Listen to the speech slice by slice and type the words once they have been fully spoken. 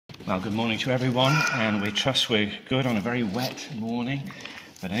Well, good morning to everyone, and we trust we're good on a very wet morning.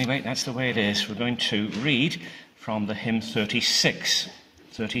 But anyway, that's the way it is. We're going to read from the hymn 36.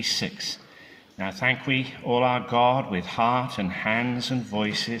 36. Now thank we all our God with heart and hands and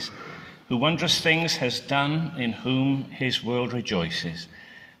voices, who wondrous things has done, in whom his world rejoices,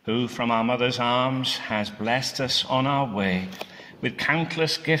 who from our mother's arms has blessed us on our way with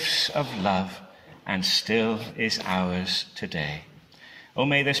countless gifts of love, and still is ours today. O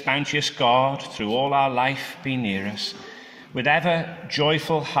may this bounteous God through all our life be near us, with ever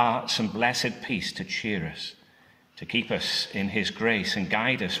joyful hearts and blessed peace to cheer us, to keep us in his grace and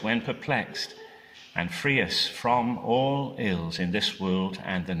guide us when perplexed, and free us from all ills in this world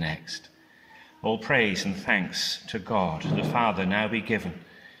and the next. All praise and thanks to God the Father now be given,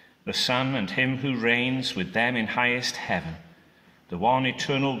 the Son and him who reigns with them in highest heaven, the one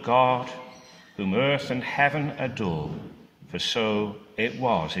eternal God, whom earth and heaven adore, for so it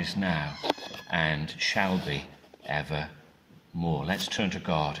was, is now, and shall be evermore. Let's turn to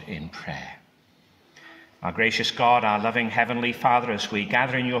God in prayer. Our gracious God, our loving Heavenly Father, as we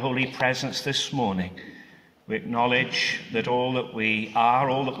gather in your holy presence this morning, we acknowledge that all that we are,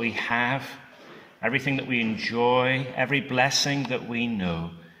 all that we have, everything that we enjoy, every blessing that we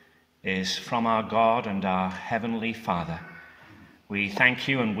know is from our God and our Heavenly Father. We thank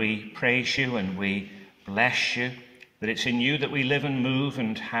you and we praise you and we bless you, that it's in you that we live and move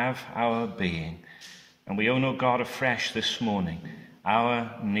and have our being. And we own, O God, afresh this morning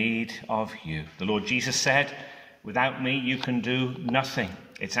our need of you. The Lord Jesus said, without me you can do nothing.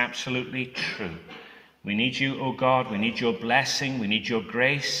 It's absolutely true. We need you, O God. We need your blessing. We need your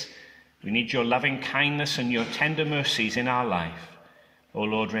grace. We need your loving kindness and your tender mercies in our life. O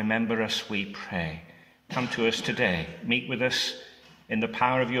Lord, remember us, we pray. Come to us today. Meet with us in the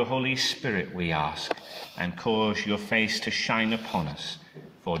power of your Holy Spirit, we ask, and cause your face to shine upon us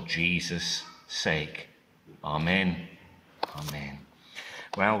for Jesus' sake. Amen. Amen.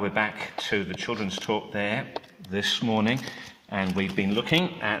 Well, we're back to the children's talk there this morning, and we've been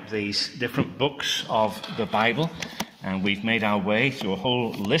looking at these different books of the Bible, and we've made our way through a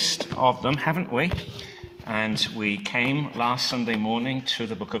whole list of them, haven't we? And we came last Sunday morning to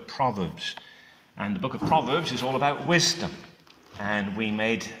the book of Proverbs, and the book of Proverbs is all about wisdom. And we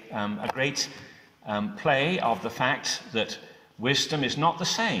made a great play of the fact that wisdom is not the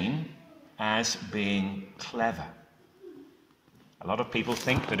same as being clever. A lot of people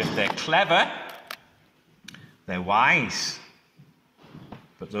think that if they're clever, they're wise.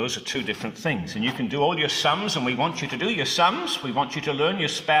 But those are two different things. And you can do all your sums, and we want you to do your sums. We want you to learn your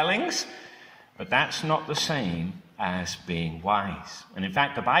spellings. But that's not the same as being wise. And in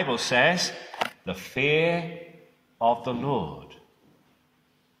fact, the Bible says, the fear of the Lord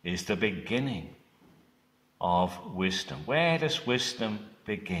is the beginning of wisdom. Where does wisdom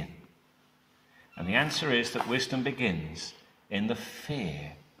begin? And the answer is that wisdom begins in the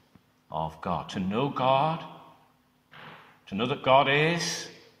fear of God. To know God, to know that God is,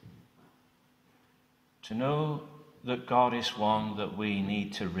 to know that God is one that we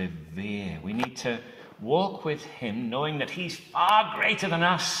need to revere. We need to walk with him knowing that he's far greater than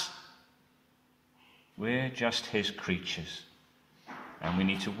us. We're just his creatures. And we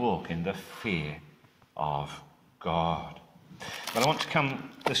need to walk in the fear of God. But I want to come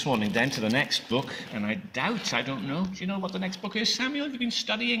this morning then to the next book, and I don't know. Do you know what the next book is, Samuel? Have you been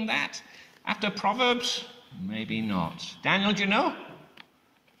studying that? After Proverbs? Maybe not. Daniel, do you know?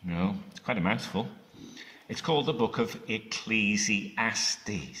 No, it's quite a mouthful. It's called the book of Ecclesiastes.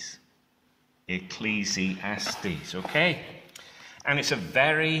 Ecclesiastes, okay? And it's a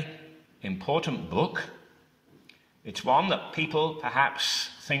very important book. It's one that people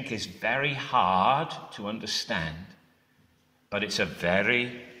perhaps think is very hard to understand, but it's a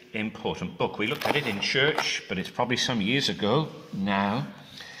very important book. We looked at it in church, but it's probably some years ago now.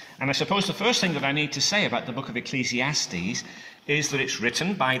 And I suppose the first thing that I need to say about the book of Ecclesiastes is that it's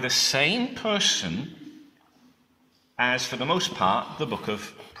written by the same person as, for the most part, the book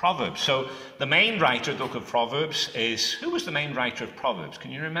of Proverbs. So the main writer of the book of Proverbs is... Who was the main writer of Proverbs? Can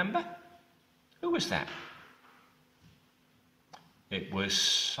you remember? Who was that? It was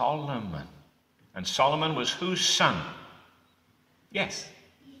Solomon. And Solomon was whose son? Yes,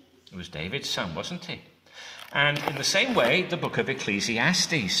 it was David's son, wasn't he? And in the same way, the book of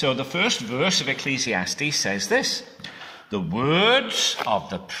Ecclesiastes. So the first verse of Ecclesiastes says this: the words of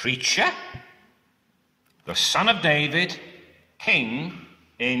the preacher, the son of David, king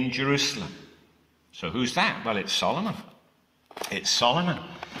in Jerusalem. So who's that? Well, it's Solomon. It's Solomon.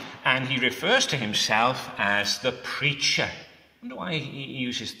 And he refers to himself as the preacher. I wonder why he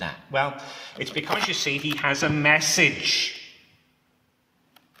uses that. Well, it's because, you see, he has a message.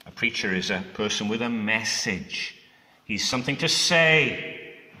 A preacher is a person with a message. He's something to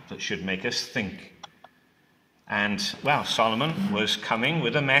say that should make us think. And, well, Solomon was coming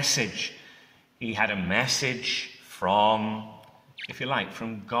with a message. He had a message from, if you like,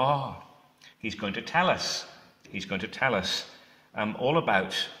 from God. He's going to tell us. He's going to tell us all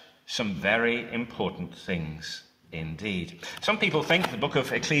about some very important things indeed. Some people think the book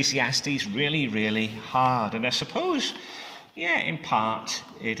of Ecclesiastes really, really hard. And I suppose, yeah, in part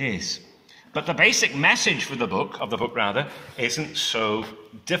it is. But the basic message for the book, isn't so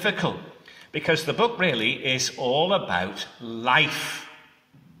difficult. Because the book really is all about life.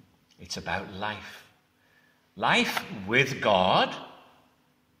 It's about life. Life with God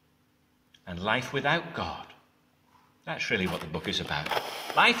and life without God. That's really what the book is about.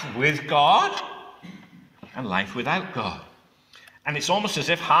 Life with God and life without God. And it's almost as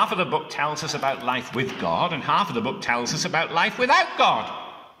if half of the book tells us about life with God and half of the book tells us about life without God.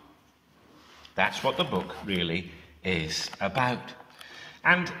 That's what the book really is about.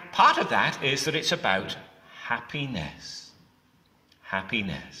 And part of that is that it's about happiness.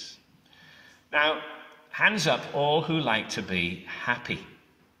 Happiness. Now, hands up all who like to be happy.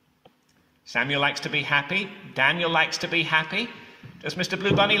 Samuel likes to be happy. Daniel likes to be happy. Does Mr.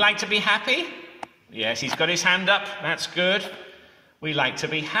 Blue Bunny like to be happy? Yes, he's got his hand up. That's good. We like to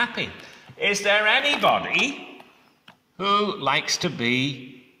be happy. Is there anybody who likes to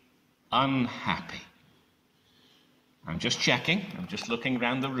be unhappy? I'm just checking. I'm just looking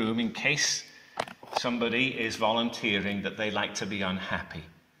around the room in case somebody is volunteering that they like to be unhappy.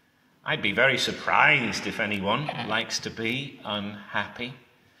 I'd be very surprised if anyone likes to be unhappy.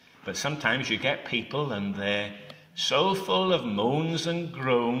 But sometimes you get people and they're so full of moans and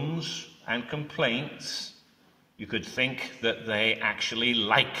groans and complaints, you could think that they actually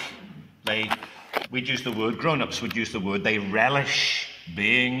we'd use the word, grown-ups would use the word, they relish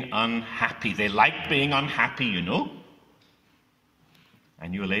being unhappy. They like being unhappy, you know. I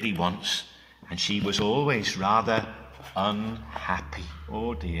knew a lady once, and she was always rather unhappy.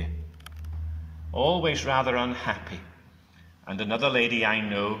 Oh dear. Always rather unhappy. And another lady I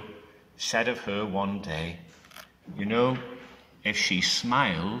know said of her one day, you know, if she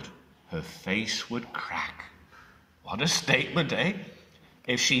smiled, her face would crack. What a statement, eh?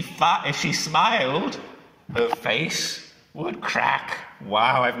 If she smiled, her face would crack.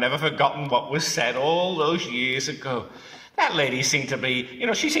 Wow, I've never forgotten what was said all those years ago. That lady seemed to be,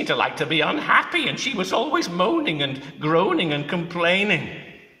 she seemed to like to be unhappy, and she was always moaning and groaning and complaining.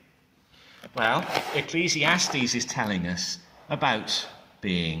 Well, Ecclesiastes is telling us about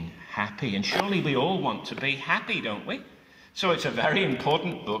being happy, and surely we all want to be happy, don't we? So it's a very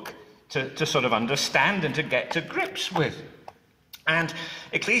important book to sort of understand and to get to grips with. And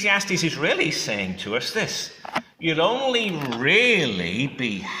Ecclesiastes is really saying to us this: you'll only really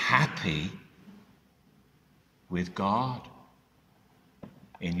be happy with God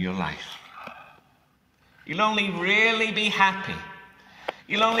in your life. You'll only really be happy.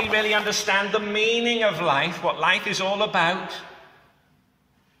 You'll only really understand the meaning of life, what life is all about.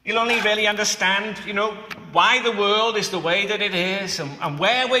 You'll only really understand, why the world is the way that it is, and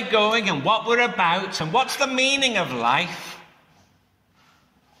where we're going and what we're about and what's the meaning of life.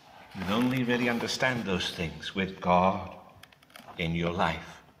 You'll only really understand those things with God in your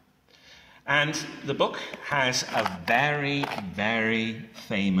life. And the book has a very, very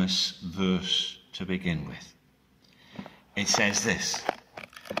famous verse to begin with. It says this: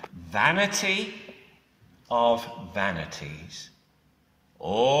 vanity of vanities,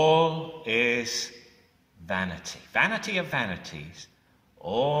 all is vanity. Vanity of vanities,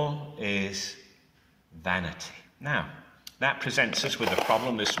 all is vanity. Now, that presents us with a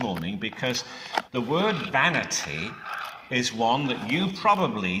problem this morning, because the word vanity is one that you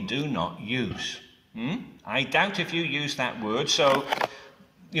probably do not use. I doubt if you use that word, so,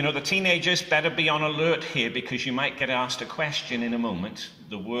 the teenagers better be on alert here, because you might get asked a question in a moment.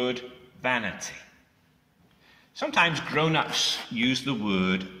 The word vanity. Sometimes grown-ups use the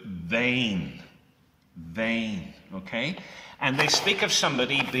word vain. Vain, okay? And they speak of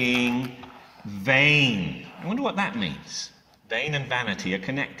somebody being vain. I wonder what that means. Vain and vanity are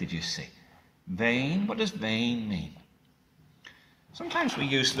connected, you see. Vain, what does vain mean? Sometimes we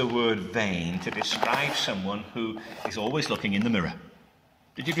use the word vain to describe someone who is always looking in the mirror.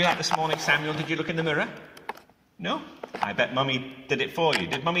 Did you do that this morning, Samuel? Did you look in the mirror? No? I bet Mummy did it for you.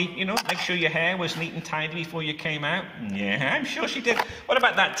 Did Mummy, make sure your hair was neat and tidy before you came out? Yeah, I'm sure she did. What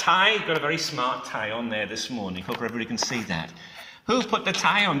about that tie? You've got a very smart tie on there this morning. Hope everybody can see that. Who put the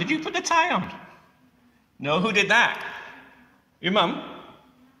tie on? Did you put the tie on? No, who did that? Your mum?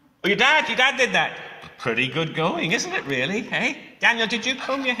 Oh, your dad? Your dad did that? pretty good going, isn't it, really? Hey? Daniel, did you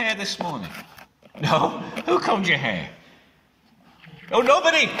comb your hair this morning? No? Who combed your hair? Oh,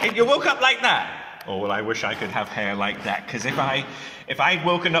 nobody! You woke up like that? Oh, well, I wish I could have hair like that, because if I'd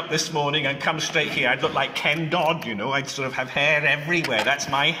woken up this morning and come straight here, I'd look like Ken Dodd, you know. I'd sort of have hair everywhere. That's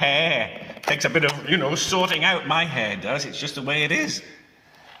my hair. Takes a bit of, you know, sorting out. My hair does. It's just the way it is.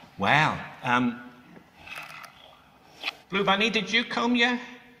 Well, Blue Bunny, did you comb your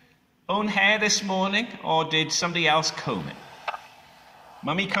own hair this morning, or did somebody else comb it?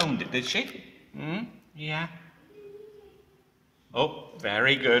 Mummy combed it, did she? Yeah. Oh,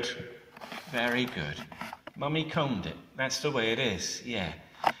 very good. Very good. Mummy combed it. That's the way it is, yeah.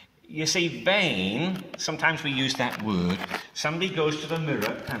 You see, vain, sometimes we use that word. Somebody goes to the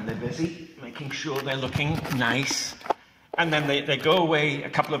mirror and they're busy making sure they're looking nice. And then they go away a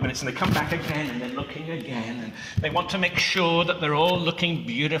couple of minutes and they come back again and they're looking again. And they want to make sure that they're all looking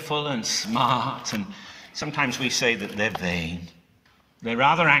beautiful and smart. And sometimes we say that they're vain. They're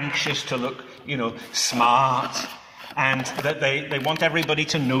rather anxious to look, you know, smart. And that they want everybody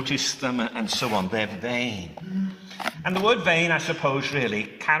to notice them and so on. They're vain. And the word vain, I suppose, really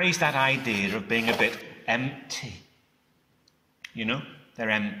carries that idea of being a bit empty. You know, they're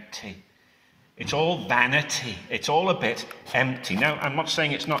empty. It's all vanity. It's all a bit empty. Now, I'm not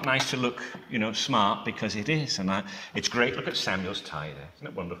saying it's not nice to look, you know, smart, because it is. And it's great. Look at Samuel's tie there. Isn't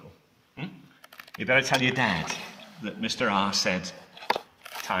it wonderful? You better tell your dad that Mr. R said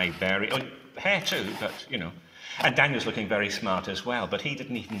tie very... Oh, hair too, but, you know. And Daniel's looking very smart as well, but he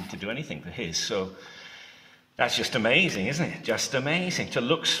didn't even need to do anything for his, so that's just amazing, isn't it? Just amazing, to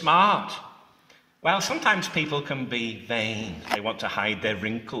look smart. Well, sometimes people can be vain. They want to hide their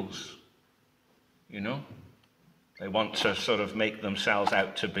wrinkles, you know? They want to sort of make themselves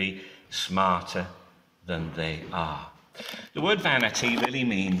out to be smarter than they are. The word vanity really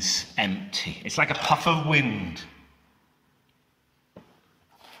means empty. It's like a puff of wind.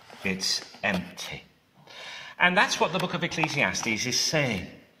 It's empty. And that's what the book of Ecclesiastes is saying.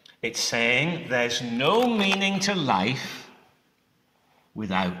 It's saying there's no meaning to life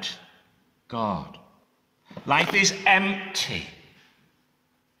without God. Life is empty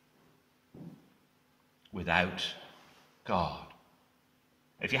without God.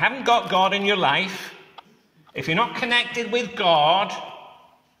 If you haven't got God in your life, if you're not connected with God,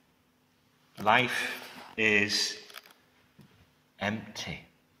 life is empty.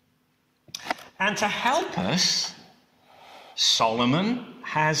 And to help us, Solomon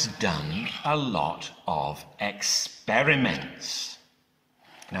has done a lot of experiments.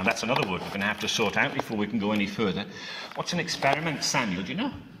 Now, that's another word we're going to have to sort out before we can go any further. What's an experiment, Samuel? Do you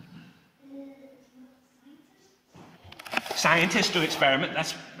know? Scientists do experiment.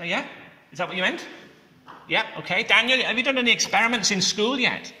 That's, yeah? Is that what you meant? Yeah, okay. Daniel, have you done any experiments in school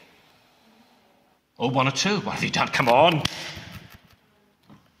yet? Oh, one or two. What have you done? Come on.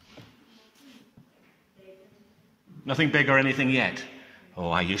 Nothing big or anything yet? Oh,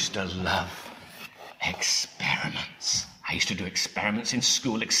 I used to love experiments. I used to do experiments in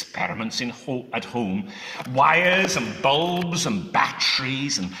school, experiments at home. Wires and bulbs and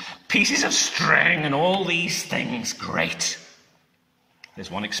batteries and pieces of string and all these things. Great. There's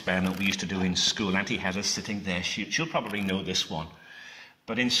one experiment we used to do in school. Auntie Heather's sitting there. She'll probably know this one.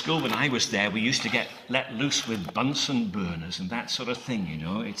 But in school, when I was there, we used to get let loose with Bunsen burners and that sort of thing, you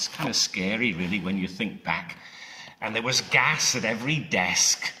know. It's kind of scary, really, when you think back. And there was gas at every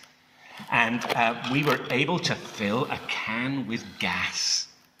desk. And we were able to fill a can with gas.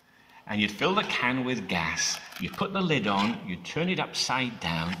 And you'd fill the can with gas, you'd put the lid on, you'd turn it upside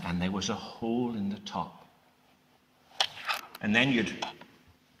down, and there was a hole in the top. And then you'd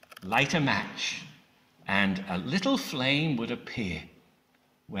light a match, and a little flame would appear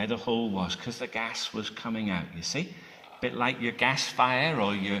where the hole was, because the gas was coming out, you see? A bit like your gas fire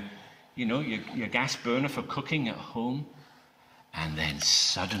or your gas burner for cooking at home. And then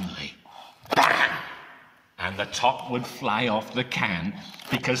suddenly, bang! And the top would fly off the can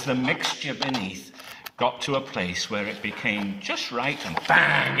because the mixture beneath got to a place where it became just right, and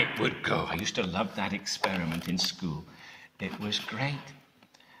bang, it would go. I used to love that experiment in school. It was great.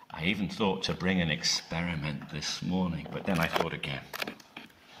 I even thought to bring an experiment this morning, but then I thought again.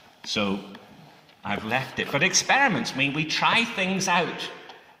 So I've left it. But experiments mean we try things out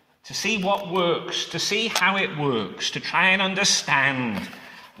to see what works, to see how it works, to try and understand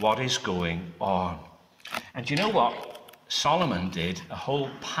what is going on. And you know what? Solomon did a whole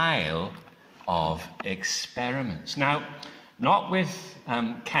pile of experiments. Now, not with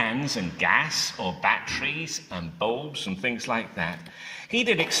cans and gas or batteries and bulbs and things like that. He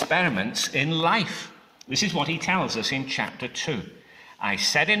did experiments in life. This is what he tells us in chapter 2. I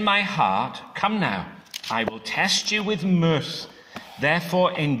said in my heart, come now, I will test you with mirth.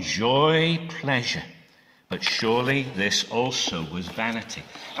 Therefore enjoy pleasure. But surely this also was vanity.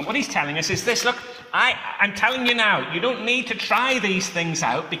 And what he's telling us is this. Look, I'm telling you now, you don't need to try these things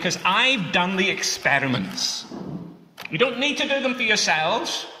out because I've done the experiments. You don't need to do them for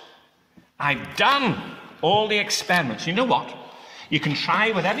yourselves. I've done all the experiments. You know what? You can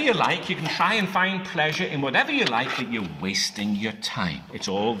try whatever you like. You can try and find pleasure in whatever you like, but you're wasting your time. It's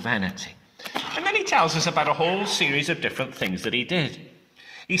all vanity. And then he tells us about a whole series of different things that he did.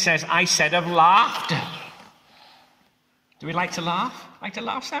 He says, I said of laughter. Do we like to laugh? Like to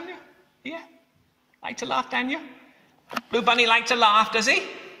laugh, Samuel? Yeah? Like to laugh, Daniel? Blue Bunny like to laugh, does he?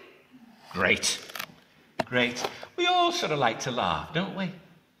 Great. Great. We all sort of like to laugh, don't we?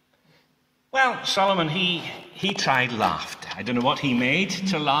 Well, Solomon, he tried laughter. I don't know what he made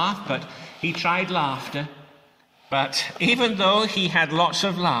to laugh, but he tried laughter. But even though he had lots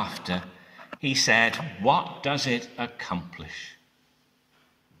of laughter, he said, what does it accomplish?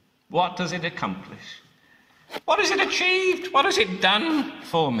 What does it accomplish? What has it achieved? What has it done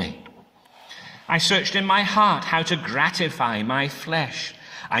for me? I searched in my heart how to gratify my flesh.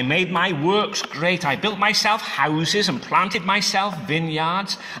 I made my works great. I built myself houses and planted myself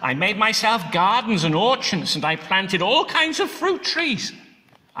vineyards. I made myself gardens and orchards, and I planted all kinds of fruit trees.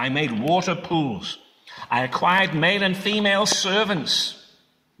 I made water pools. I acquired male and female servants.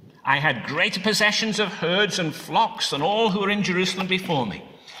 I had greater possessions of herds and flocks than all who were in Jerusalem before me.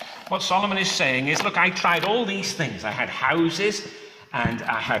 What Solomon is saying is, look, I tried all these things. I had houses, and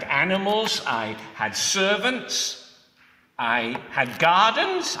I had animals, I had servants, I had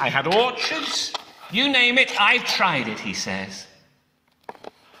gardens, I had orchards. You name it, I've tried it, he says.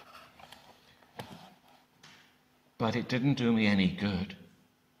 But it didn't do me any good.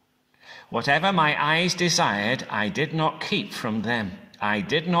 Whatever my eyes desired, I did not keep from them. I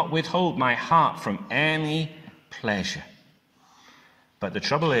did not withhold my heart from any pleasure. But the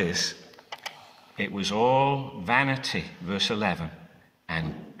trouble is, it was all vanity, verse 11,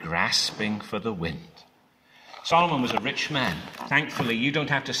 and grasping for the wind. Solomon was a rich man. Thankfully, you don't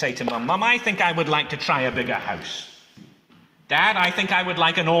have to say to Mum, Mum, I think I would like to try a bigger house. Dad, I think I would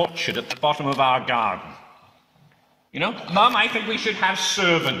like an orchard at the bottom of our garden. You know, Mum, I think we should have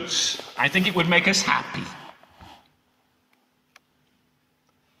servants. I think it would make us happy.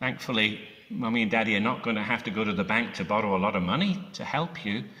 Thankfully, Mummy and Daddy are not going to have to go to the bank to borrow a lot of money to help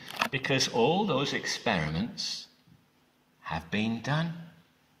you, because all those experiments have been done.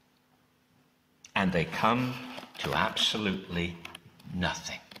 And they come to absolutely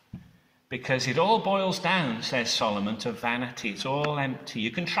nothing. Because it all boils down, says Solomon, to vanity. It's all empty.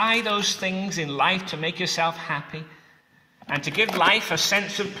 You can try those things in life to make yourself happy and to give life a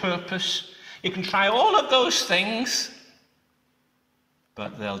sense of purpose. You can try all of those things,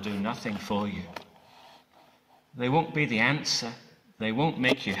 but they'll do nothing for you. They won't be the answer. They won't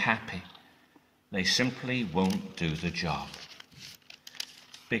make you happy. They simply won't do the job.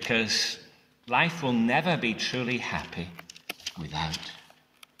 Because life will never be truly happy without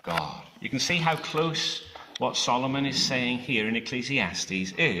God. You can see how close what Solomon is saying here in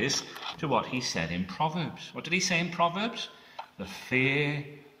Ecclesiastes is to what he said in Proverbs. What did he say in Proverbs? The fear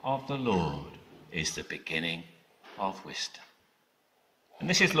of the Lord is the beginning of wisdom. And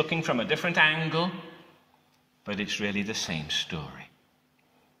this is looking from a different angle, but it's really the same story.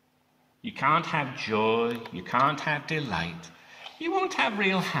 You can't have joy, you can't have delight, you won't have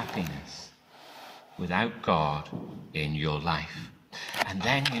real happiness without God in your life. And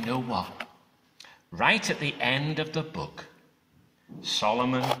then you know what? Right at the end of the book,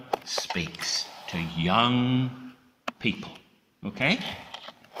 Solomon speaks to young people. Okay?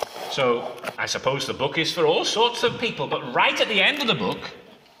 So I suppose the book is for all sorts of people, but right at the end of the book,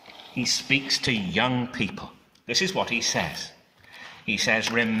 he speaks to young people. This is what he says. He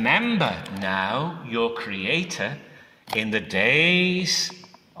says, remember now your Creator in the days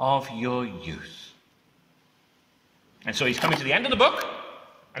of your youth. And so he's coming to the end of the book,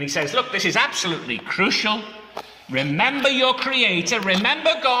 and he says, look, this is absolutely crucial. Remember your Creator.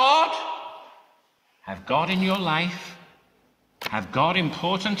 Remember God. Have God in your life. Have God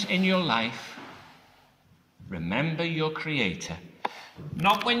important in your life. Remember your Creator.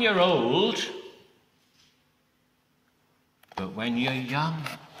 Not when you're old, but when you're young.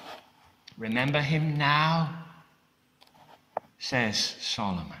 Remember him now, says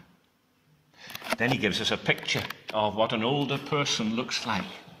Solomon. Then he gives us a picture of what an older person looks like.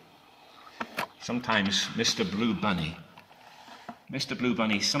 Sometimes Mr. Blue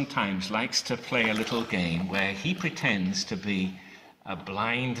Bunny sometimes likes to play a little game where he pretends to be a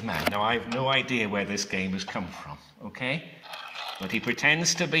blind man. Now, I have no idea where this game has come from, okay? But he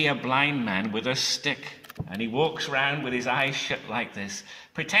pretends to be a blind man with a stick, and he walks around with his eyes shut like this.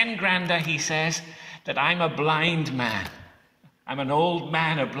 Pretend, Granda, he says, that I'm a blind man. I'm an old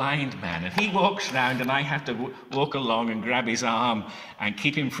man, a blind man. And he walks around and I have to walk along and grab his arm and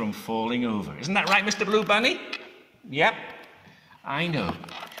keep him from falling over. Isn't that right, Mr. Blue Bunny? Yep, I know.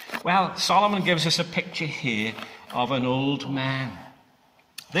 Well, Solomon gives us a picture here of an old man.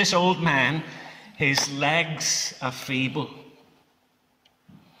 This old man, his legs are feeble.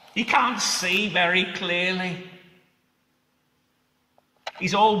 He can't see very clearly.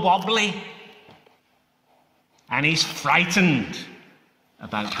 He's all wobbly. And he's frightened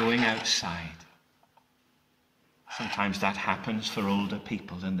about going outside. Sometimes that happens for older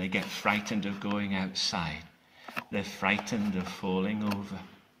people, and they get frightened of going outside. They're frightened of falling over.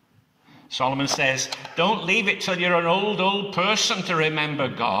 Solomon says, don't leave it till you're an old person to remember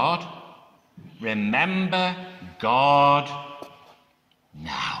God. Remember God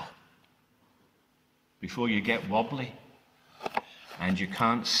now. Before you get wobbly and you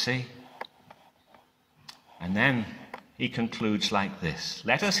can't see. And then he concludes like this.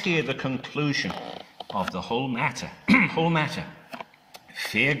 Let us hear the conclusion of the whole matter. Whole matter.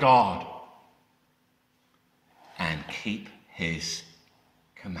 Fear God and keep his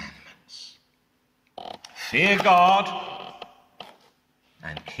commandments. Fear God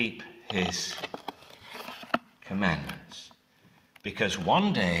and keep his commandments. Because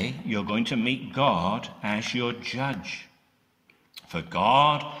one day you're going to meet God as your judge. For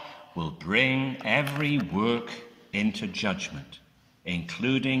God will bring every work into judgment,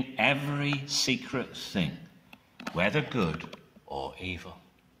 including every secret thing, whether good or evil.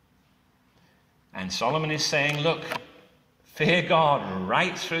 And Solomon is saying, look, fear God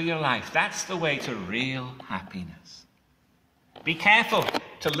right through your life. That's the way to real happiness. Be careful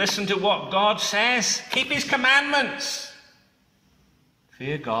to listen to what God says. Keep his commandments.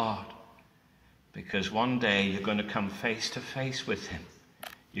 Fear God, because one day you're going to come face to face with him.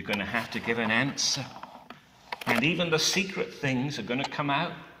 You're going to have to give an answer. And even the secret things are going to come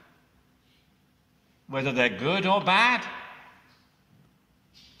out, whether they're good or bad.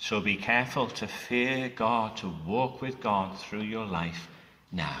 So be careful to fear God, to walk with God through your life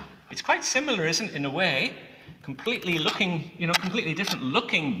now. It's quite similar, isn't it, in a way? Completely different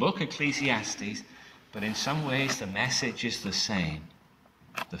looking book, Ecclesiastes. But in some ways the message is the same.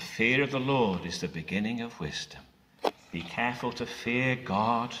 The fear of the Lord is the beginning of wisdom. Be careful to fear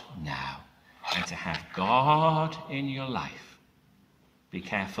God now and to have God in your life. Be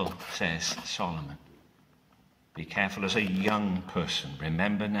careful, says Solomon. Be careful as a young person.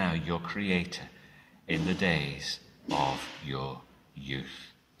 Remember now your Creator in the days of your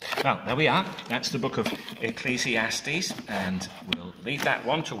youth. Well, there we are. That's the book of Ecclesiastes, and we'll leave that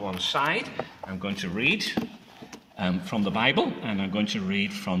one to one side. I'm going to read from the Bible, and I'm going to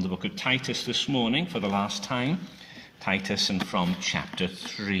read from the book of Titus this morning for the last time. Titus, and from chapter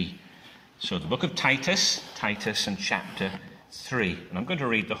 3. So the book of Titus and chapter 3. And I'm going to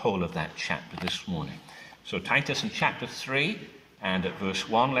read the whole of that chapter this morning. So Titus and chapter 3, and at verse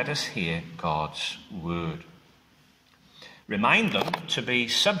 1, let us hear God's word. Remind them to be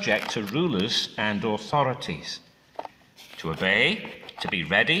subject to rulers and authorities, to obey, to be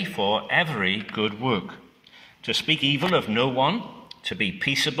ready for every good work, to speak evil of no one, to be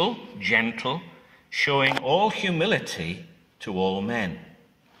peaceable, gentle, showing all humility to all men.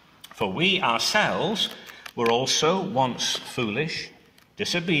 For we ourselves were also once foolish,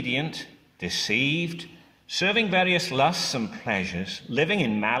 disobedient, deceived, serving various lusts and pleasures, living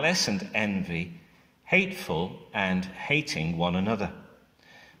in malice and envy, hateful and hating one another.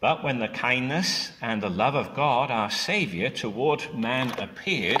 But when the kindness and the love of God, our Saviour, toward man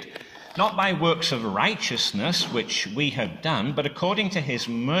appeared, not by works of righteousness which we had done, but according to his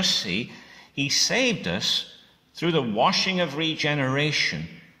mercy, he saved us through the washing of regeneration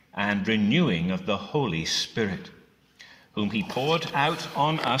and renewing of the Holy Spirit, whom he poured out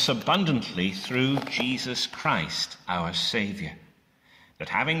on us abundantly through Jesus Christ, our Saviour, that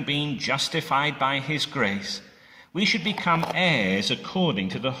having been justified by his grace, we should become heirs according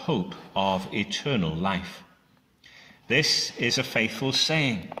to the hope of eternal life. This is a faithful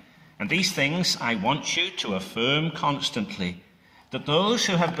saying, and these things I want you to affirm constantly, that those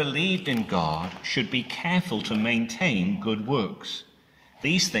who have believed in God should be careful to maintain good works.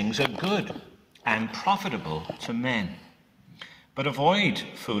 These things are good and profitable to men. But avoid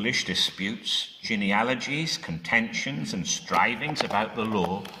foolish disputes, genealogies, contentions, and strivings about the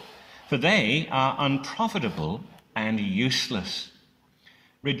law, for they are unprofitable and useless.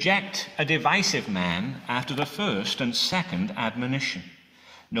 Reject a divisive man after the first and second admonition,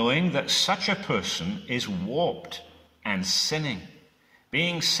 knowing that such a person is warped and sinning,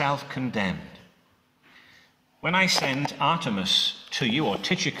 being self-condemned. When I send Artemas to you, or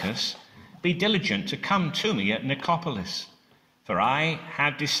Tychicus, be diligent to come to me at Nicopolis, for I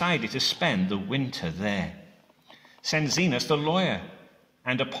have decided to spend the winter there. Send Zenas the lawyer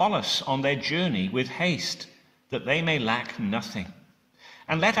and Apollos on their journey with haste, that they may lack nothing.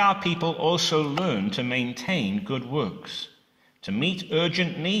 And let our people also learn to maintain good works, to meet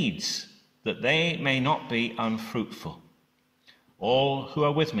urgent needs, that they may not be unfruitful. All who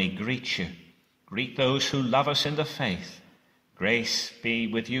are with me greet you. Greet those who love us in the faith. Grace be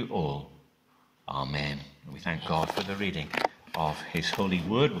with you all. Amen. We thank God for the reading of his holy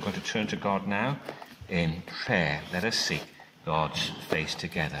word. We're going to turn to God now in prayer. Let us seek God's face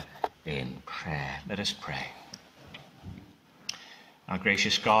together in prayer. Let us pray. Our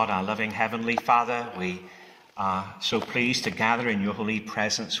gracious God, our loving Heavenly Father, we are so pleased to gather in your holy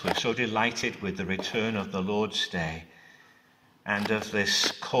presence. We're so delighted with the return of the Lord's Day and of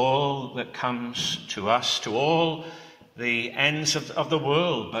this call that comes to us, to all the ends of the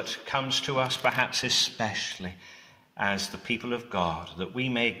world, but comes to us perhaps especially as the people of God, that we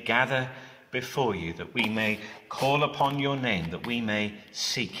may gather before you, that we may call upon your name, that we may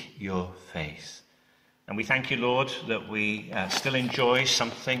seek your face. And we thank you, Lord, that we still enjoy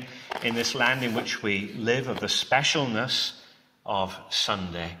something in this land in which we live of the specialness of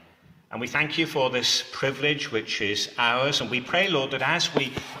Sunday. And we thank you for this privilege which is ours. And we pray, Lord, that as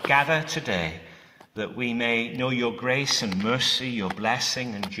we gather today, that we may know your grace and mercy, your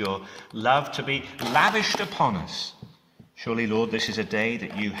blessing and your love to be lavished upon us. Surely, Lord, this is a day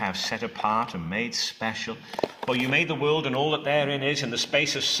that you have set apart and made special. For you made the world and all that therein is in the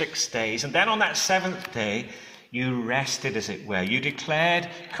space of 6 days. And then on that 7th day, you rested, as it were. You declared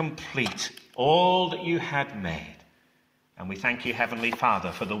complete all that you had made. And we thank you, Heavenly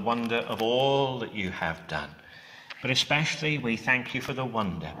Father, for the wonder of all that you have done. But especially we thank you for the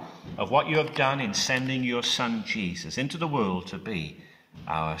wonder of what you have done in sending your Son Jesus into the world to be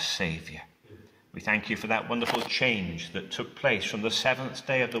our Saviour. We thank you for that wonderful change that took place from the 7th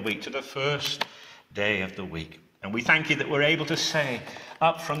day of the week to the 1st day of the week. And we thank you that we're able to say,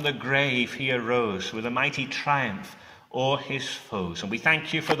 up from the grave he arose with a mighty triumph o'er his foes. And we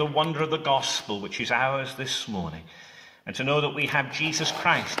thank you for the wonder of the gospel which is ours this morning. And to know that we have Jesus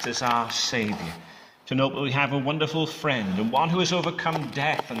Christ as our Saviour. To know that we have a wonderful friend and one who has overcome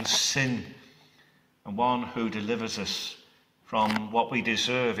death and sin. And one who delivers us from what we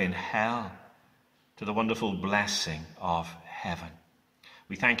deserve in hell to the wonderful blessing of heaven.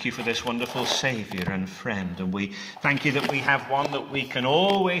 We thank you for this wonderful Saviour and friend. And we thank you that we have one that we can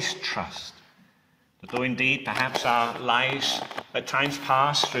always trust. That though indeed perhaps our lives at times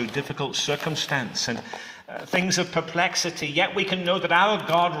pass through difficult circumstance and things of perplexity, yet we can know that our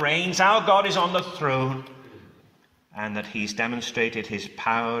God reigns, our God is on the throne, and that he's demonstrated his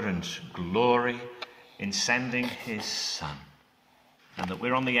power and glory in sending his Son, and that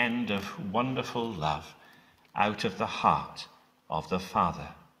we're on the end of wonderful love out of the heart of the Father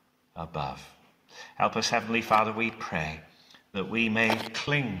above. Help us, Heavenly Father, we pray, that we may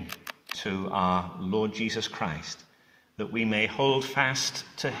cling to our Lord Jesus Christ, that we may hold fast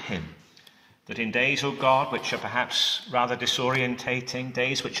to him, that in days, O God, which are perhaps rather disorientating,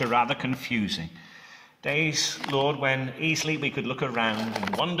 days which are rather confusing, days, Lord, when easily we could look around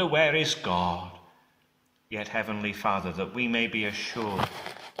and wonder where is God, yet, Heavenly Father, that we may be assured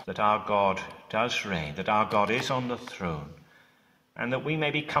that our God does reign, that our God is on the throne, and that we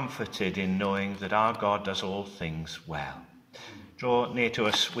may be comforted in knowing that our God does all things well. Draw near to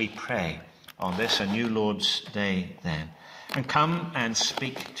us, we pray, on this a new Lord's Day then. And come and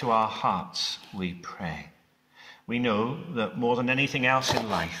speak to our hearts, we pray. We know that more than anything else in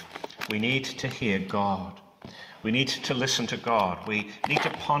life, we need to hear God. We need to listen to God. We need to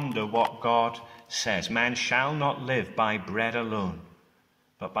ponder what God says. Man shall not live by bread alone,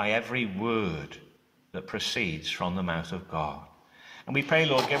 but by every word that proceeds from the mouth of God. And we pray,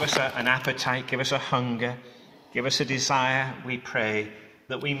 Lord, give us an appetite, give us a hunger, give us a desire, we pray,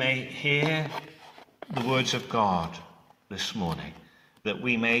 that we may hear the words of God this morning, that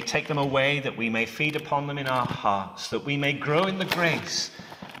we may take them away, that we may feed upon them in our hearts, that we may grow in the grace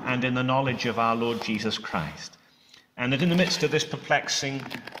and in the knowledge of our Lord Jesus Christ. And that in the midst of this perplexing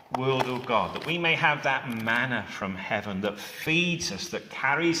world, O God, that we may have that manna from heaven that feeds us, that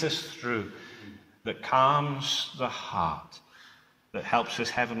carries us through, that calms the heart, that helps us,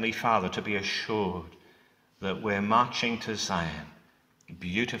 Heavenly Father, to be assured that we're marching to Zion,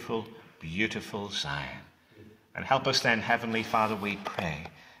 beautiful, beautiful Zion. And help us then, Heavenly Father, we pray,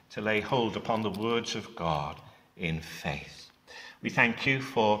 to lay hold upon the words of God in faith. We thank you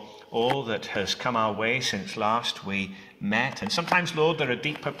for all that has come our way since last we met. And sometimes, Lord, there are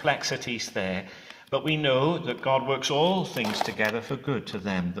deep perplexities there, but we know that God works all things together for good to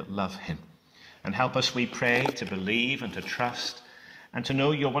them that love him. And help us, we pray, to believe and to trust and to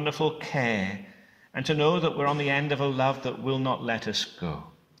know your wonderful care and to know that we're on the end of a love that will not let us go.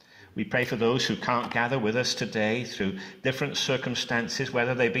 We pray for those who can't gather with us today through different circumstances,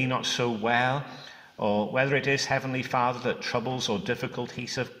 whether they be not so well or whether it is, Heavenly Father, that troubles or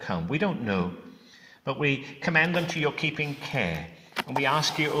difficulties have come. We don't know, but we commend them to your keeping care. And we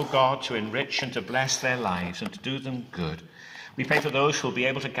ask you, O God, to enrich and to bless their lives and to do them good. We pray for those who will be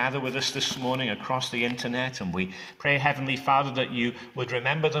able to gather with us this morning across the internet, and we pray, Heavenly Father, that you would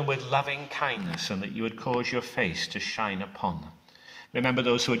remember them with loving kindness and that you would cause your face to shine upon them. Remember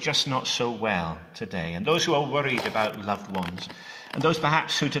those who are just not so well today, and those who are worried about loved ones, and those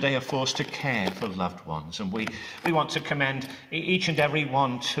perhaps who today are forced to care for loved ones. And we want to commend each and every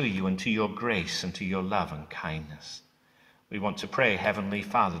one to you and to your grace and to your love and kindness. We want to pray, Heavenly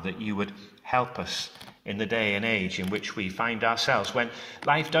Father, that you would help us in the day and age in which we find ourselves, when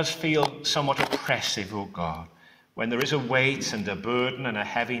life does feel somewhat oppressive, O God, when there is a weight and a burden and a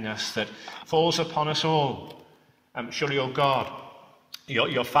heaviness that falls upon us all. Surely, O God,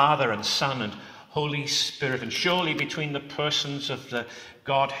 your Father and Son and Holy Spirit, and surely between the persons of the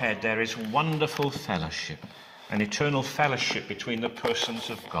Godhead there is wonderful fellowship, an eternal fellowship between the persons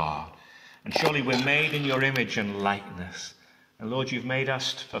of God. And surely we're made in your image and likeness. And Lord, you've made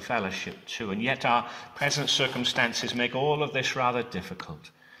us for fellowship too, and yet our present circumstances make all of this rather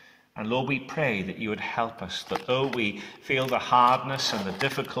difficult. And Lord, we pray that you would help us, that though we feel the hardness and the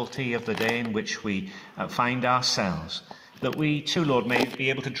difficulty of the day in which we find ourselves, that we too, Lord, may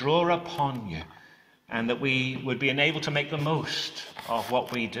be able to draw upon you, and that we would be enabled to make the most of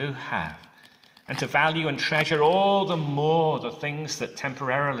what we do have, and to value and treasure all the more the things that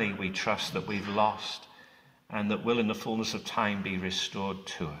temporarily we trust that we've lost, and that will in the fullness of time be restored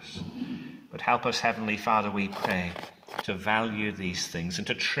to us. But help us, Heavenly Father, we pray, to value these things and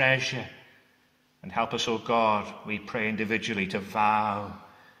to treasure. And help us, O God, we pray individually, to vow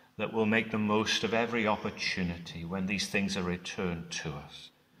that we'll make the most of every opportunity when these things are returned to us.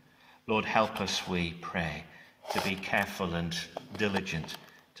 Lord, help us, we pray, to be careful and diligent,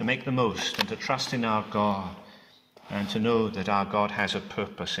 to make the most and to trust in our God, and to know that our God has a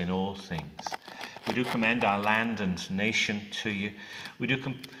purpose in all things. We do commend our land and nation to you. We do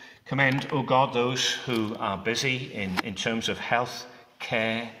commend, O God, those who are busy in terms of health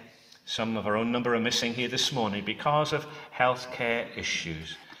care. Some of our own number are missing here this morning because of health care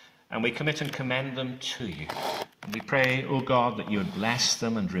issues. And we commit and commend them to you. And we pray, O God, that you would bless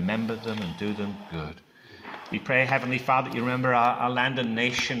them and remember them and do them good. We pray, Heavenly Father, that you remember our land and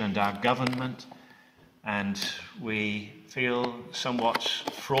nation and our government. And we feel somewhat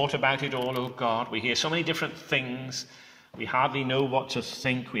fraught about it all, O God. We hear so many different things. We hardly know what to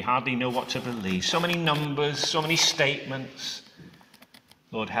think. We hardly know what to believe. So many numbers, so many statements.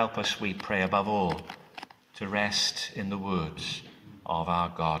 Lord, help us, we pray, above all, to rest in the words of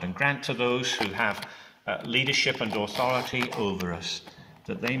our God. And grant to those who have leadership and authority over us,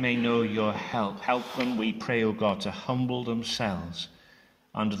 that they may know your help. Help them, we pray, O God, to humble themselves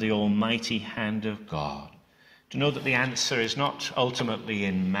under the almighty hand of God. To know that the answer is not ultimately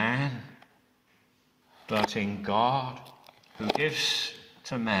in man, but in God, who gives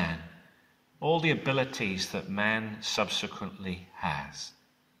to man all the abilities that man subsequently has.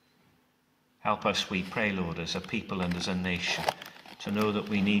 Help us, we pray, Lord, as a people and as a nation, to know that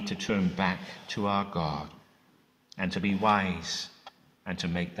we need to turn back to our God and to be wise and to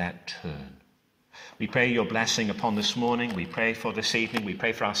make that turn. We pray your blessing upon this morning. We pray for this evening. We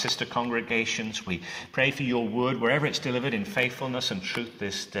pray for our sister congregations. We pray for your word wherever it's delivered in faithfulness and truth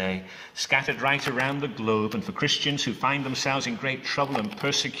this day, scattered right around the globe, and for Christians who find themselves in great trouble and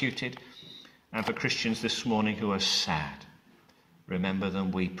persecuted, and for Christians this morning who are sad. Remember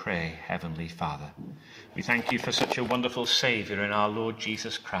them, we pray, Heavenly Father. We thank you for such a wonderful Saviour in our Lord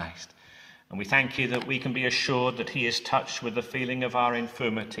Jesus Christ. And we thank you that we can be assured that he is touched with the feeling of our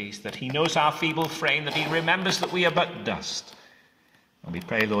infirmities, that he knows our feeble frame, that he remembers that we are but dust. And we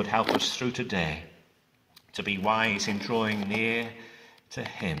pray, Lord, help us through today to be wise in drawing near to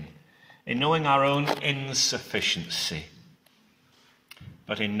him, in knowing our own insufficiency,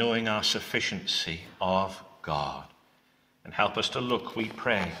 but in knowing our sufficiency of God. And help us to look, we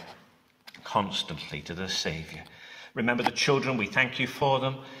pray, constantly to the Saviour. Remember the children, we thank you for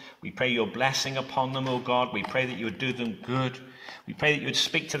them. We pray your blessing upon them, O God. We pray that you would do them good. We pray that you would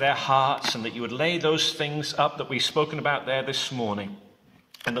speak to their hearts and that you would lay those things up that we've spoken about there this morning.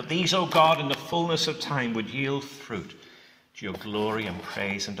 And that these, O God, in the fullness of time would yield fruit to your glory and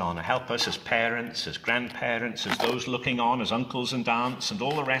praise and honour. Help us as parents, as grandparents, as those looking on, as uncles and aunts and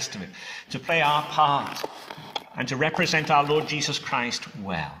all the rest of it, to play our part and to represent our Lord Jesus Christ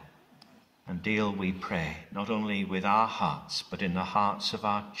well. And deal, we pray, not only with our hearts, but in the hearts of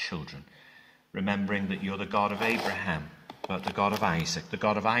our children, remembering that you're the God of Abraham, but the God of Isaac, the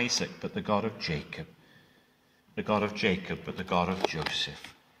God of Isaac, but the God of Jacob, the God of Jacob, but the God of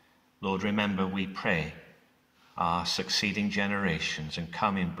Joseph. Lord, remember, we pray, our succeeding generations, and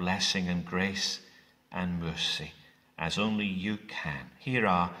come in blessing and grace and mercy, as only you can. Hear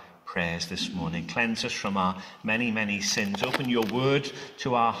our prayers this morning. Cleanse us from our many, many sins. Open your word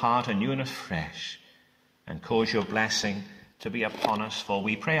to our heart anew and afresh, and cause your blessing to be upon us. For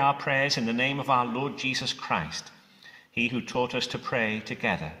we pray our prayers in the name of our Lord Jesus Christ, he who taught us to pray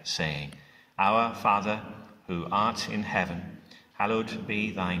together, saying, Our Father, who art in heaven, hallowed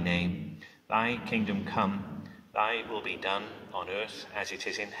be thy name. Thy kingdom come, thy will be done on earth as it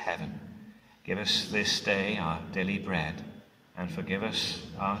is in heaven. Give us this day our daily bread, and forgive us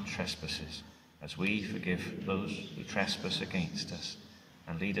our trespasses, as we forgive those who trespass against us.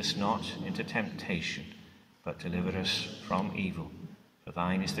 And lead us not into temptation, but deliver us from evil. For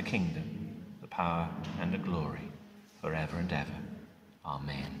thine is the kingdom, the power, and the glory, forever and ever.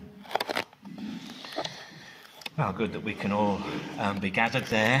 Amen. Well, good that we can all be gathered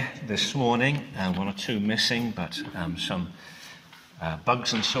there this morning. One or two missing, but some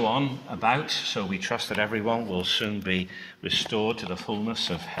bugs and so on about. So we trust that everyone will soon be restored to the fullness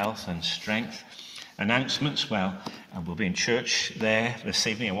of health and strength. Announcements, well, we'll be in church there this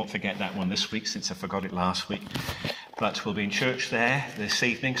evening. I won't forget that one this week since I forgot it last week. But we'll be in church there this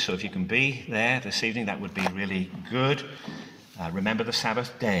evening. So if you can be there this evening, that would be really good. Remember the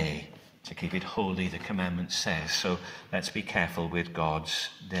Sabbath day, to keep it holy, the commandment says. So let's be careful with God's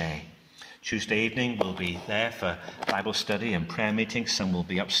day. Tuesday evening we'll be there for Bible study and prayer meetings. Some will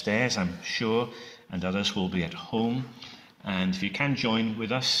be upstairs, I'm sure, and others will be at home. And if you can join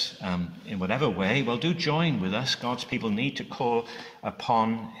with us in whatever way, well, do join with us. God's people need to call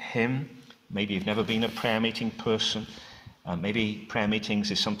upon him. Maybe you've never been a prayer meeting person. Maybe prayer meetings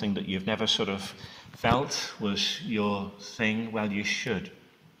is something that you've never sort of felt was your thing. Well, you should.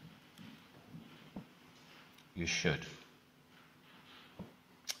 You should.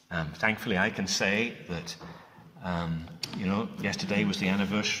 Thankfully, I can say that, yesterday was the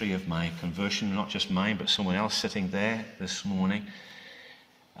anniversary of my conversion, not just mine, but someone else sitting there this morning.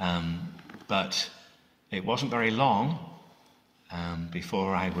 But it wasn't very long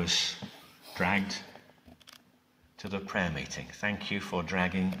before I was dragged to the prayer meeting. Thank you for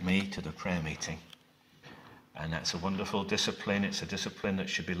dragging me to the prayer meeting. And that's a wonderful discipline. It's a discipline that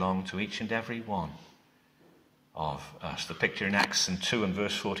should belong to each and every one of us. The picture in Acts 2 and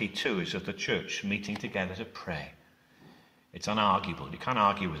verse 42 is of the church meeting together to pray. It's unarguable. You can't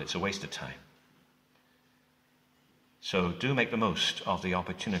argue with it. It's a waste of time. So do make the most of the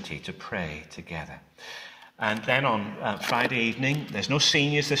opportunity to pray together. And then on Friday evening, there's no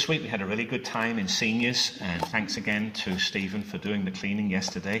seniors this week. We had a really good time in seniors. And thanks again to Stephen for doing the cleaning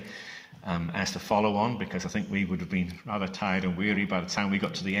yesterday as the follow-on, because I think we would have been rather tired and weary by the time we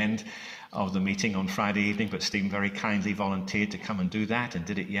got to the end of the meeting on Friday evening. But Stephen very kindly volunteered to come and do that and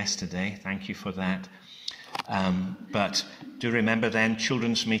did it yesterday. Thank you for that. But do remember then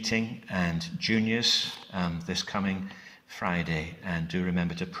children's meeting and juniors this coming Friday. And do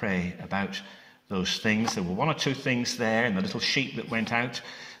remember to pray about those things. There were one or two things there in the little sheet that went out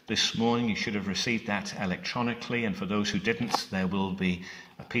this morning. You should have received that electronically. And for those who didn't, there will be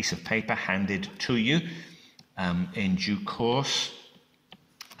a piece of paper handed to you in due course.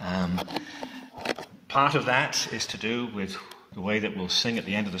 Part of that is to do with the way that we'll sing at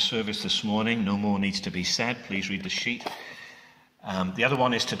the end of the service this morning. No more needs to be said. Please read the sheet. The other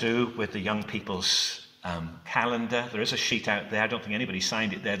one is to do with the young people's calendar. There is a sheet out there. I don't think anybody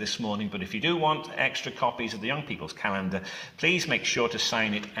signed it there this morning, but if you do want extra copies of the young people's calendar, please make sure to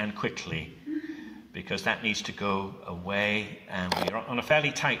sign it, and quickly, because that needs to go away. And we're on a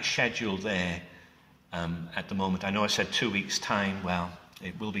fairly tight schedule there at the moment. I know I said 2 weeks' time. Well,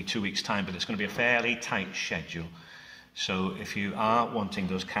 it will be 2 weeks' time, but it's going to be a fairly tight schedule. So if you are wanting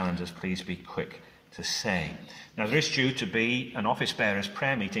those calendars, please be quick to say. Now, there is due to be an office bearers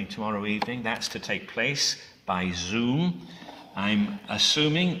prayer meeting tomorrow evening. That's to take place by Zoom. I'm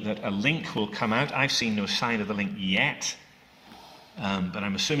assuming that a link will come out. I've seen no sign of the link yet, but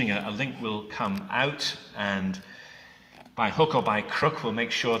I'm assuming a link will come out, and by hook or by crook, we'll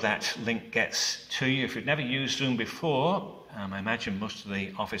make sure that link gets to you. If you've never used Zoom before, I imagine most of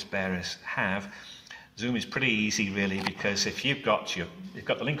the office bearers have. Zoom is pretty easy, really, because if you've got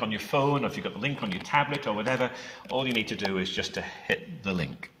the link on your phone, or if you've got the link on your tablet or whatever, all you need to do is just to hit the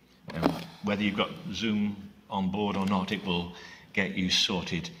link. And whether you've got Zoom on board or not, it will get you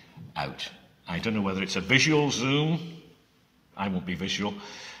sorted out. I don't know whether it's a visual Zoom. I won't be visual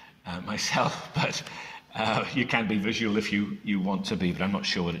myself, but you can be visual if you want to be, but I'm not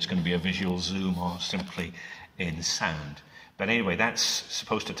sure whether it's going to be a visual Zoom or simply in sound. But anyway, that's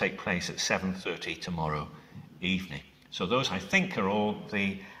supposed to take place at 7:30 tomorrow evening. So those, I think, are all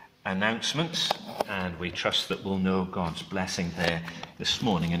the announcements, and we trust that we'll know God's blessing there this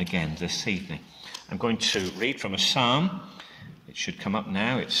morning and again this evening. I'm going to read from a psalm. It should come up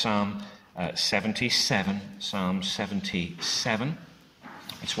now. It's Psalm 77. Psalm 77.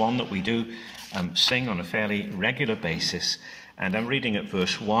 It's one that we do sing on a fairly regular basis, and I'm reading at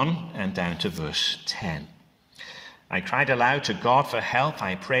verse 1 and down to verse 10. I cried aloud to God for help.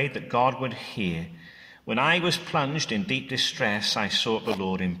 I prayed that God would hear. When I was plunged in deep distress, I sought the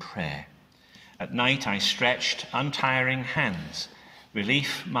Lord in prayer. At night I stretched untiring hands.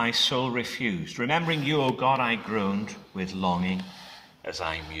 Relief my soul refused. Remembering you, O God, I groaned with longing as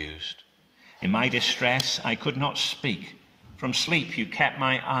I mused. In my distress I could not speak. From sleep you kept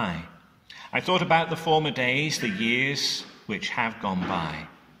my eye. I thought about the former days, the years which have gone by.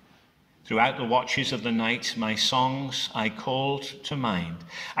 Throughout the watches of the night, my songs I called to mind.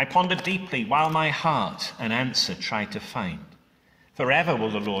 I pondered deeply while my heart an answer tried to find. Forever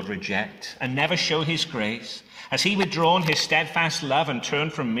will the Lord reject and never show his grace. Has he withdrawn his steadfast love and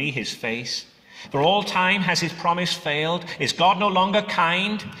turned from me his face? For all time has his promise failed? Is God no longer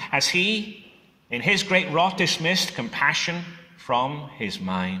kind? Has he, in his great wrath, dismissed compassion from his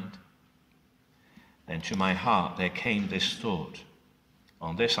mind? Then to my heart there came this thought.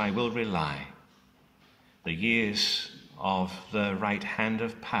 On this I will rely. The years of the right hand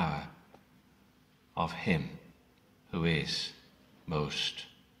of power of him who is most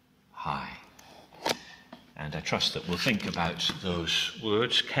high. And I trust that we'll think about those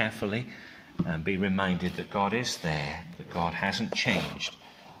words carefully and be reminded that God is there, that God hasn't changed,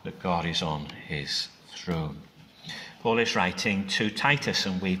 that God is on his throne. Paul is writing to Titus,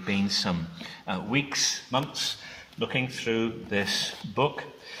 and we've been some weeks, months, looking through this book.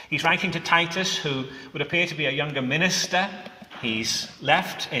 He's writing to Titus, who would appear to be a younger minister. He's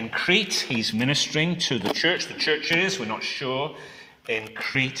left in Crete. He's ministering to the church. The church is, we're not sure, in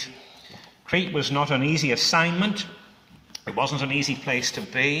Crete. Crete was not an easy assignment. It wasn't an easy place to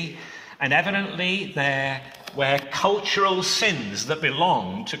be. And evidently there were cultural sins that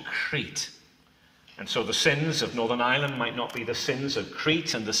belonged to Crete. And so the sins of Northern Ireland might not be the sins of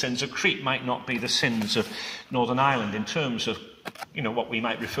Crete, and the sins of Crete might not be the sins of Northern Ireland in terms of, what we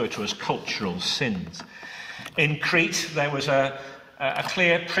might refer to as cultural sins. In Crete, there was a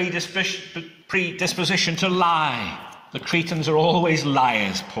clear predisposition to lie. The Cretans are always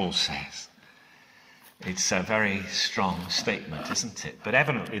liars, Paul says. It's a very strong statement, isn't it? But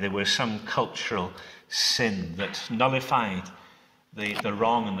evidently there was some cultural sin that nullified the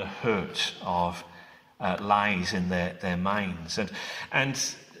wrong and the hurt of lies in their minds. And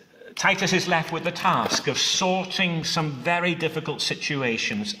Titus is left with the task of sorting some very difficult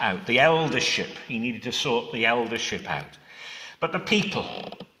situations out. The eldership, he needed to sort the eldership out. But the people,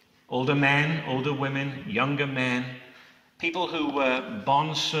 older men, older women, younger men, people who were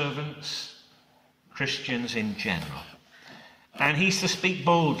bondservants, Christians in general. And he's to speak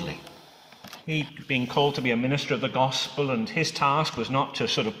boldly. He'd been called to be a minister of the gospel, and his task was not to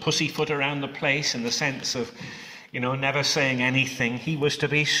sort of pussyfoot around the place in the sense of, never saying anything. He was to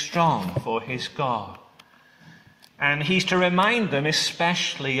be strong for his God. And he's to remind them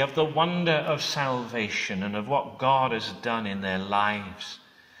especially of the wonder of salvation and of what God has done in their lives.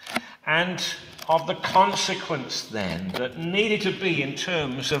 And of the consequence then that needed to be in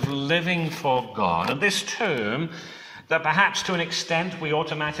terms of living for God. And this term that perhaps to an extent we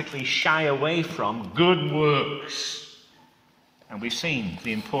automatically shy away from, good works. And we've seen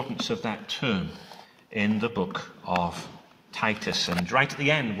the importance of that term in the book of Titus. And right at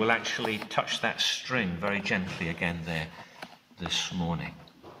the end, we'll actually touch that string very gently again there this morning.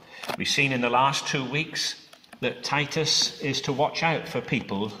 We've seen in the last 2 weeks that Titus is to watch out for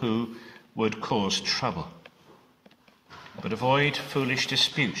people who would cause trouble. But avoid foolish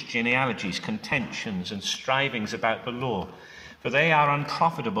disputes, genealogies, contentions, and strivings about the law, for they are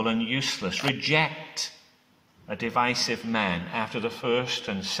unprofitable and useless. Reject a divisive man after the first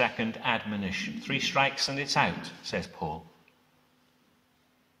and second admonition. 3 strikes and it's out, says Paul.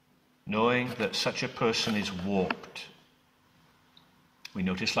 Knowing that such a person is warped. We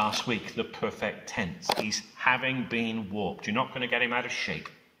noticed last week the perfect tense. He's having been warped. You're not going to get him out of shape.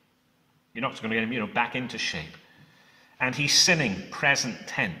 You're not going to get him, back into shape. And he's sinning, present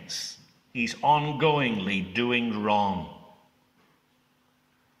tense. He's ongoingly doing wrong,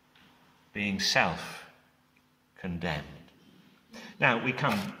 being self-condemned. Now, we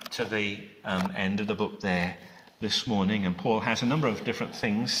come to the end of the book there this morning, and Paul has a number of different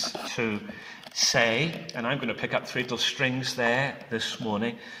things to say, and I'm going to pick up 3 little strings there this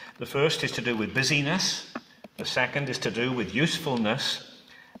morning. The first is to do with busyness, the second is to do with usefulness,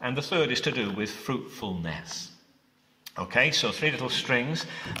 and the third is to do with fruitfulness. Okay, so 3 little strings.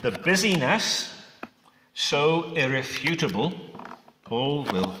 The busyness, so irrefutable. Paul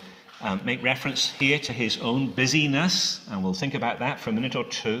will make reference here to his own busyness, and we'll think about that for a minute or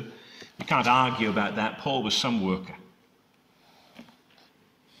two. You can't argue about that. Paul was some worker.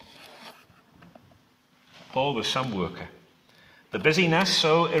 Paul was some worker. The busyness,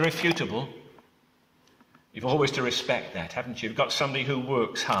 so irrefutable. You've always to respect that, haven't you? You've got somebody who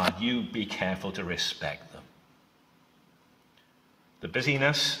works hard. You be careful to respect them. The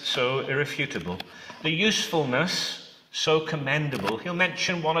busyness, so irrefutable. The usefulness, so commendable. He'll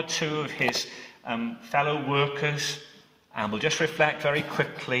mention 1 or 2 of his fellow workers, and we'll just reflect very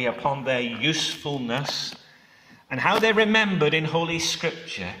quickly upon their usefulness and how they're remembered in Holy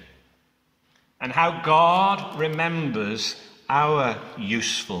Scripture, and how God remembers our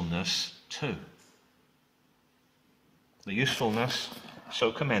usefulness too. The usefulness,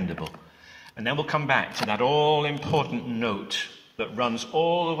 so commendable. And then we'll come back to that all-important note that runs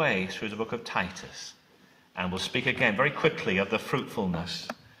all the way through the book of Titus. And we'll speak again very quickly of the fruitfulness.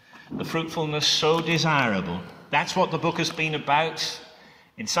 The fruitfulness so desirable. That's what the book has been about.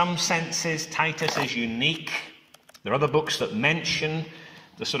 In some senses, Titus is unique. There are other books that mention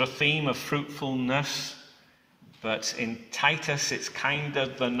the sort of theme of fruitfulness, but in Titus, it's kind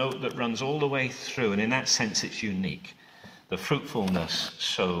of the note that runs all the way through, and in that sense, it's unique. The fruitfulness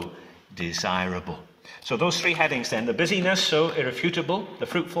so desirable. So those 3 headings then: the busyness, so irrefutable;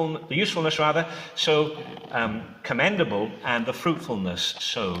 the usefulness so commendable; and the fruitfulness,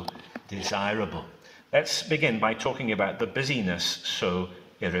 so desirable. Let's begin by talking about the busyness, so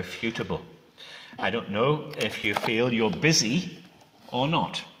irrefutable. I don't know if you feel you're busy or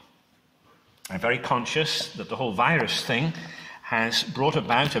not. I'm very conscious that the whole virus thing has brought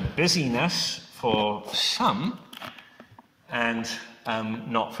about a busyness for some and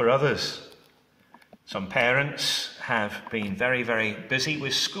not for others. Some parents have been very, very busy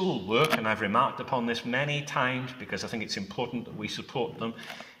with schoolwork, and I've remarked upon this many times because I think it's important that we support them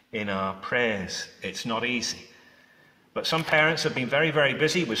in our prayers. It's not easy. But some parents have been very, very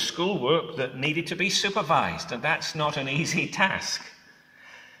busy with schoolwork that needed to be supervised, and that's not an easy task.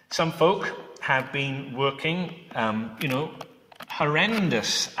 Some folk have been working,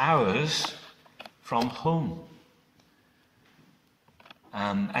 horrendous hours from home.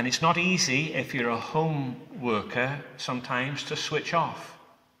 And it's not easy if you're a home worker sometimes to switch off.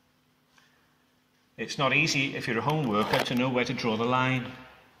 It's not easy if you're a home worker to know where to draw the line.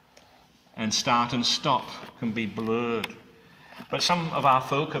 And start and stop can be blurred. But some of our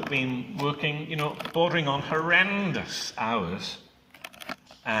folk have been working, bordering on horrendous hours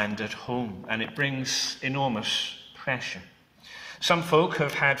and at home, and it brings enormous pressure. Some folk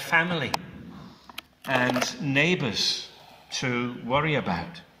have had family and neighbours to worry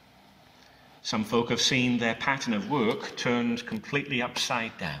about. Some folk have seen their pattern of work turned completely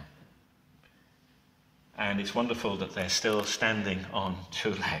upside down. And it's wonderful that they're still standing on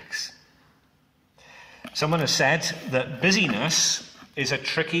 2 legs. Someone has said that busyness is a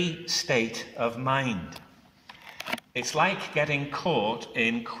tricky state of mind. It's like getting caught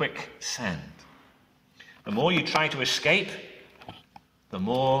in quicksand. The more you try to escape, the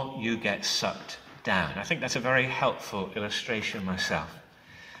more you get sucked down. I think that's a very helpful illustration myself.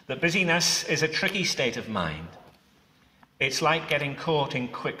 That busyness is a tricky state of mind. It's like getting caught in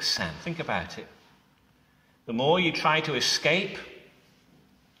quicksand. Think about it. The more you try to escape,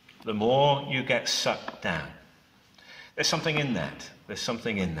 the more you get sucked down. There's something in that. There's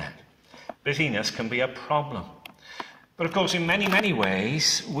something in that. Busyness can be a problem. But of course, in many, many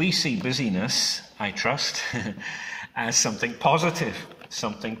ways, we see busyness, I trust, as something positive.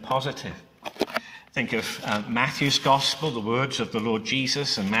 Something positive. Think of Matthew's Gospel, the words of the Lord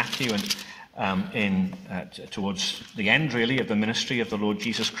Jesus, and Matthew, and towards the end, really, of the ministry of the Lord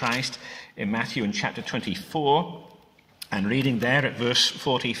Jesus Christ, in Matthew in chapter 24, and reading there at verse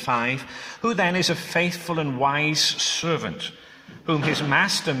 45, "Who then is a faithful and wise servant, whom his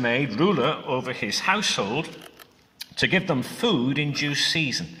master made ruler over his household, to give them food in due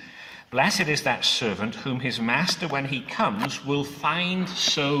season? Blessed is that servant whom his master, when he comes, will find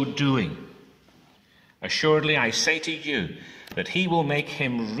so doing. Assuredly, I say to you that he will make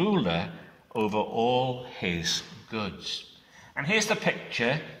him ruler over all his goods. And here's the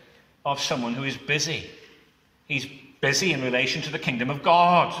picture of someone who is busy. He's busy in relation to the kingdom of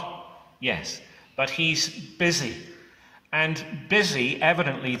God. Yes, but he's busy. And busy,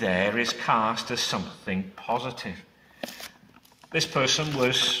 evidently there, is cast as something positive. This person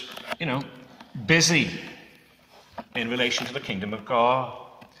was, busy in relation to the kingdom of God.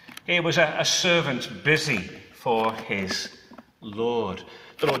 Here was a servant busy for his Lord.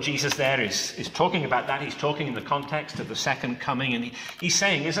 The Lord Jesus there is talking about that. He's talking in the context of the second coming. And he's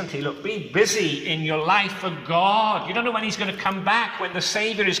saying, isn't he, look, be busy in your life for God. You don't know when he's going to come back, when the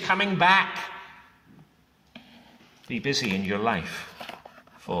Savior is coming back. Be busy in your life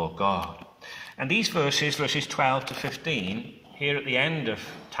for God. And these verses 12 to 15, here at the end of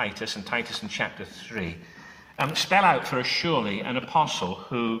Titus and Titus in chapter 3, spell out for us surely an apostle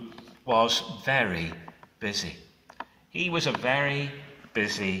who was very busy. He was a very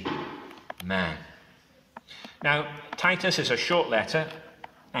busy man. Now, Titus is a short letter,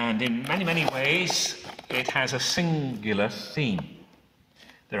 and in many, many ways, it has a singular theme.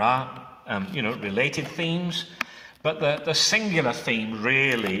 There are, related themes, but the singular theme,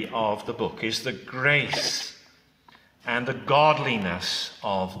 really, of the book is the grace and the godliness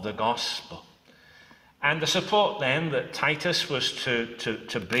of the gospel. And the support, then, that Titus was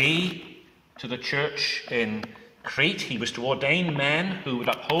to be to the church in Crete. He was to ordain men who would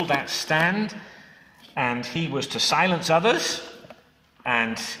uphold that stand, and he was to silence others,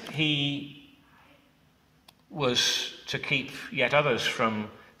 and he was to keep yet others from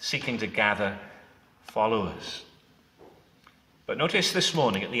seeking to gather followers. But notice this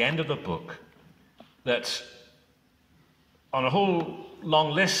morning at the end of the book that on a whole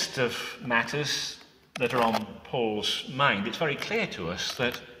long list of matters that are on Paul's mind, it's very clear to us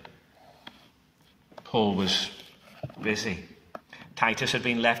that Paul was busy. Titus had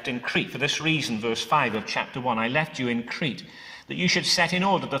been left in Crete. For this reason, verse 5 of chapter 1, I left you in Crete, that you should set in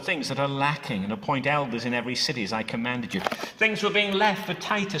order the things that are lacking and appoint elders in every city as I commanded you. Things were being left for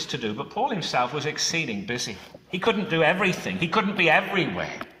Titus to do, but Paul himself was exceeding busy. He couldn't do everything. He couldn't be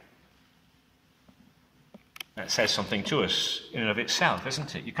everywhere. That says something to us in and of itself,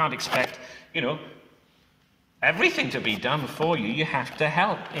 isn't it? You can't expect, everything to be done for you. You have to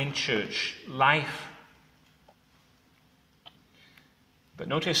help in church life. But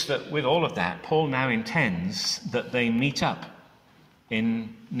notice that with all of that, Paul now intends that they meet up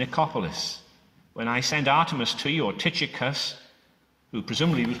in Nicopolis. When I send Artemas to you, or Tychicus, who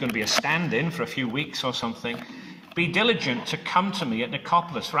presumably was going to be a stand-in for a few weeks or something, be diligent to come to me at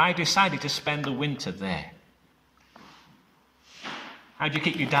Nicopolis, for I decided to spend the winter there. How do you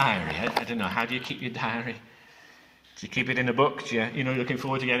keep your diary? I don't know. How do you keep your diary? Do you keep it in a book? Do you, looking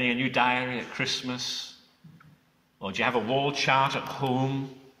forward to getting a new diary at Christmas? Or do you have a wall chart at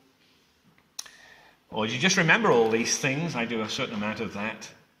home? Or do you just remember all these things? I do a certain amount of that.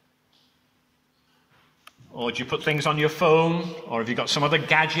 Or do you put things on your phone? Or have you got some other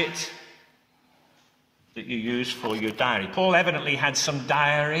gadget that you use for your diary? Paul evidently had some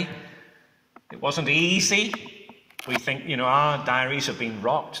diary. It wasn't easy. We think, our diaries have been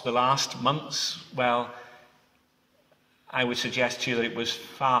rocked the last months. Well, I would suggest to you that it was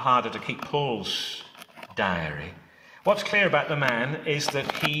far harder to keep Paul's diary. What's clear about the man is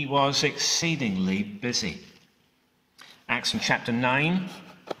that he was exceedingly busy. Acts in chapter 9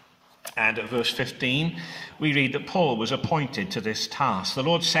 and at verse 15, we read that Paul was appointed to this task. The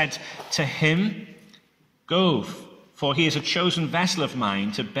Lord said to him, "Go, for he is a chosen vessel of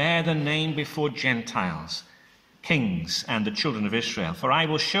mine to bear the name before Gentiles, kings, and the children of Israel. For I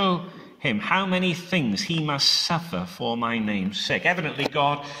will show him how many things he must suffer for my name's sake." Evidently,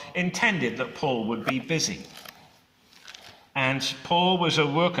 God intended that Paul would be busy. And Paul was a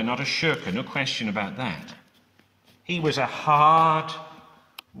worker, not a shirker, no question about that. He was a hard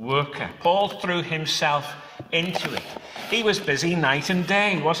worker. Paul threw himself into it. He was busy night and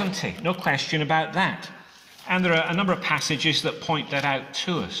day, wasn't he? No question about that. And there are a number of passages that point that out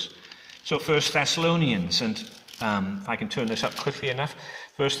to us. So 1 Thessalonians, and if I can turn this up quickly enough,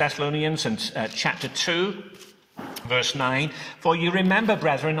 1 Thessalonians and chapter 2, verse 9, "For you remember,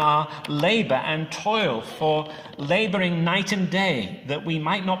 brethren, our labour and toil, for labouring night and day, that we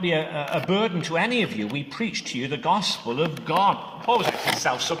might not be a burden to any of you. We preach to you the gospel of God." Paul was actually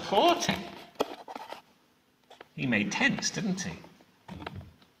self-supporting. He made tents, didn't he?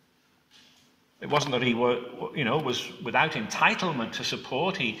 It wasn't that he was without entitlement to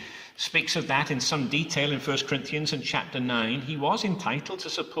support. He speaks of that in some detail in 1 Corinthians in chapter 9. He was entitled to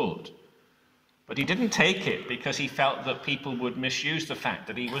support. But he didn't take it because he felt that people would misuse the fact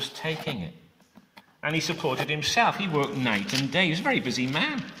that he was taking it. And he supported himself. He worked night and day. He was a very busy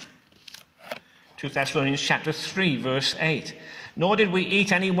man. 2 Thessalonians chapter 3, verse 8. Nor did we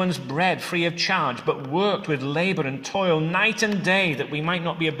eat anyone's bread free of charge, but worked with labor and toil night and day that we might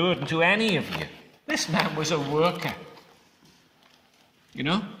not be a burden to any of you. This man was a worker. You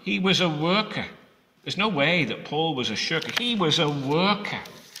know, he was a worker. There's no way that Paul was a shirker. He was a worker.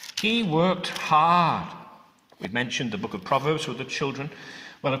 He worked hard. We've mentioned the book of Proverbs with the children.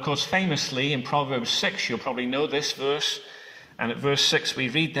 Well, of course, famously in Proverbs 6, you'll probably know this verse. And at verse 6 we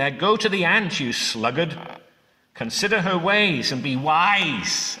read there, "Go to the ant, you sluggard. Consider her ways and be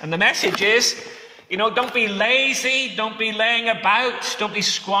wise." And the message is, don't be lazy. Don't be laying about. Don't be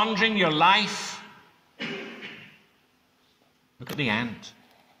squandering your life. Look at the ant.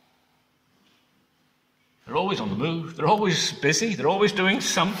 They're always on the move. They're always busy. They're always doing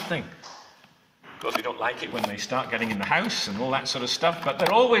something. Of course, we don't like it when they start getting in the house and all that sort of stuff, but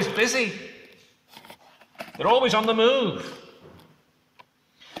they're always busy. They're always on the move.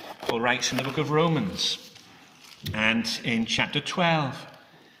 Paul writes in the book of Romans and in chapter 12,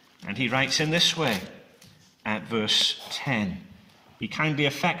 and he writes in this way at verse 10, "Be kindly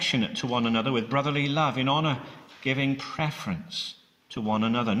affectionate to one another with brotherly love, in honor, giving preference to one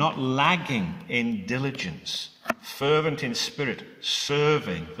another, not lagging in diligence, fervent in spirit,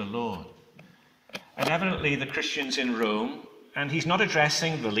 serving the Lord." And evidently the Christians in Rome, and he's not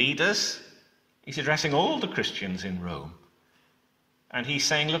addressing the leaders, he's addressing all the Christians in Rome. And he's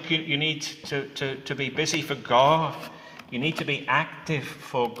saying, look, you need to be busy for God. You need to be active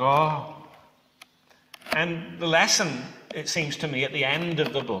for God. And the lesson, it seems to me, at the end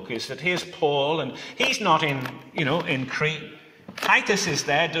of the book is that here's Paul, and he's not in Crete. Titus is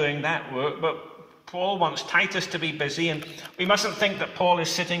there doing that work, but Paul wants Titus to be busy, and we mustn't think that Paul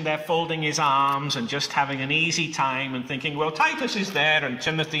is sitting there folding his arms and just having an easy time and thinking, well, Titus is there and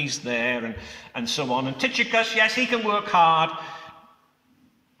Timothy's there and so on. And Tychicus, yes, he can work hard.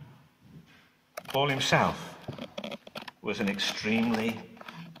 Paul himself was an extremely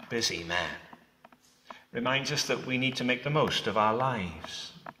busy man. Reminds us that we need to make the most of our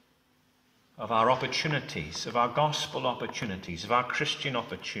lives, of our opportunities, of our gospel opportunities, of our Christian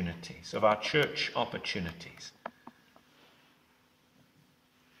opportunities, of our church opportunities.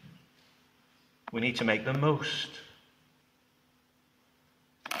 We need to make the most.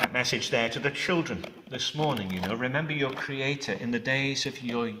 That message there to the children this morning, remember your Creator in the days of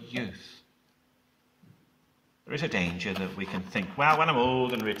your youth. There is a danger that we can think, well, when I'm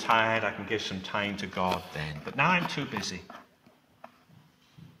old and retired, I can give some time to God then. But now I'm too busy.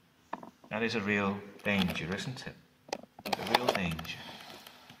 That is a real danger, isn't it? A real danger.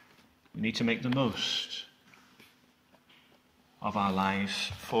 We need to make the most of our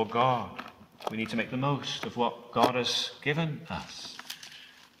lives for God. We need to make the most of what God has given us.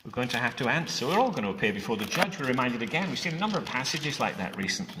 We're going to have to answer. We're all going to appear before the judge. We're reminded again. We've seen a number of passages like that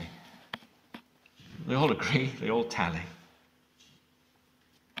recently. They all agree, they all tally.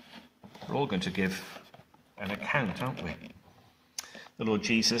 We're all going to give an account, aren't we? The Lord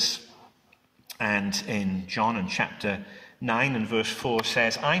Jesus, and in John in chapter 9 and verse 4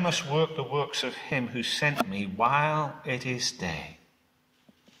 says, "I must work the works of him who sent me while it is day.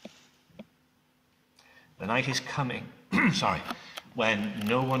 The night is coming, when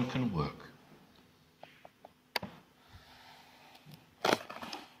no one can work."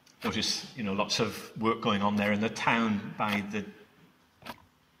 Notice, lots of work going on there in the town by the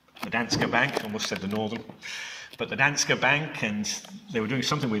Danske Bank, almost said the Northern, but the Danske Bank, and they were doing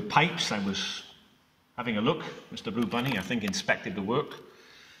something with pipes. I was having a look. Mr. Blue Bunny, I think, inspected the work,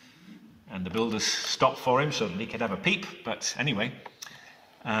 and the builders stopped for him so that he could have a peep, but anyway.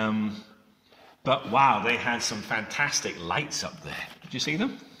 But wow, they had some fantastic lights up there. Did you see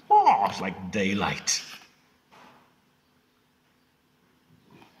them? Oh, it's like daylight.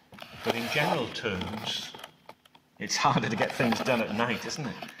 But in general terms, it's harder to get things done at night, isn't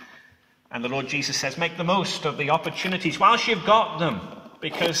it? And the Lord Jesus says, make the most of the opportunities whilst you've got them,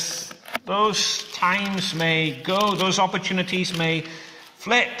 because those times may go, those opportunities may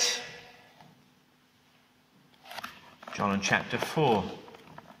flit. John in chapter 4,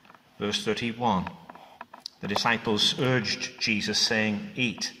 verse 31. The disciples urged Jesus, saying,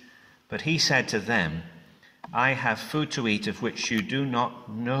 "Eat." But he said to them, "I have food to eat of which you do not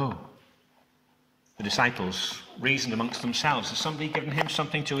know." The disciples reasoned amongst themselves. Has somebody given him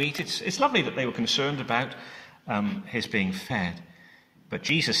something to eat? It's lovely that they were concerned about his being fed. But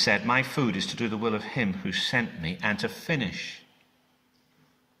Jesus said, "My food is to do the will of him who sent me and to finish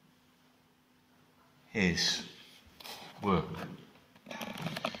his work."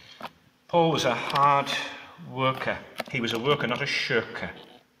 Paul was a hard worker. He was a worker, not a shirker.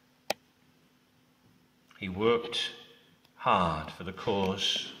 He worked hard for the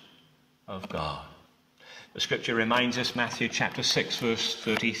cause of God. The scripture reminds us, Matthew chapter 6, verse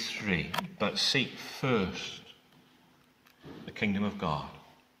 33, but seek first the kingdom of God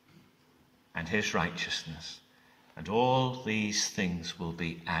and his righteousness, and all these things will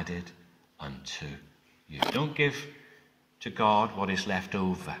be added unto you. Don't give to God what is left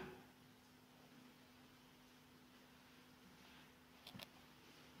over.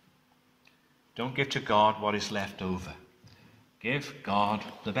 Don't give to God what is left over. Give God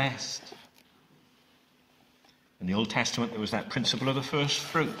the best. In the Old Testament, there was that principle of the first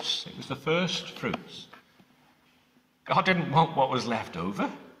fruits. It was the first fruits. God didn't want what was left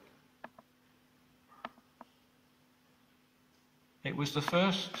over. It was the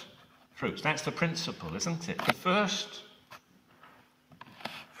first fruits. That's the principle, isn't it? The first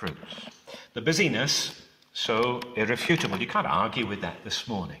fruits. The busyness, so irrefutable. You can't argue with that this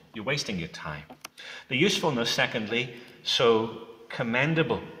morning. You're wasting your time. The usefulness, secondly, so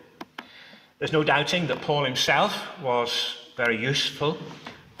commendable. There's no doubting that Paul himself was very useful,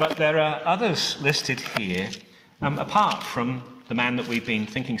 but there are others listed here, apart from the man that we've been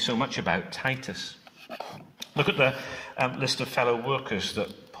thinking so much about, Titus. Look at the list of fellow workers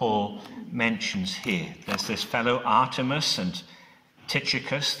that Paul mentions here. There's this fellow Artemas and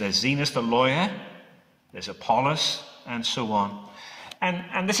Tychicus, there's Zenas the lawyer, there's Apollos, and so on.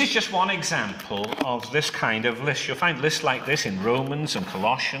 And this is just one example of this kind of list. You'll find lists like this in Romans and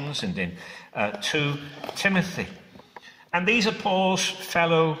Colossians and in 2 Timothy. And these are Paul's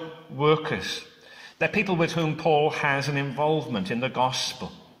fellow workers. They're people with whom Paul has an involvement in the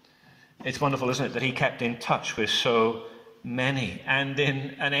gospel. It's wonderful, isn't it, that he kept in touch with so many. And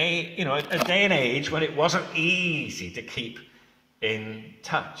in a day and age when it wasn't easy to keep in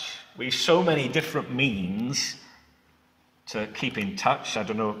touch. We've so many different means to keep in touch. I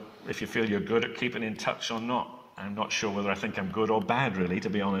don't know if you feel you're good at keeping in touch or not. I'm not sure whether I think I'm good or bad, really, to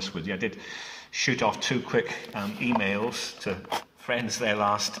be honest with you. I did shoot off 2 quick emails to friends there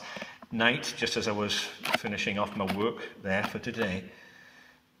last night, just as I was finishing off my work there for today.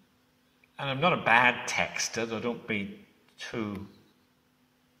 And I'm not a bad texter, though don't be too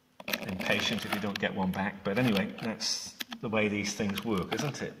impatient if you don't get one back. But anyway, that's the way these things work,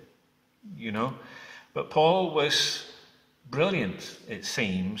 isn't it? You know? But Paul was brilliant, it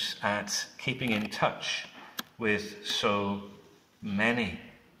seems, at keeping in touch with so many.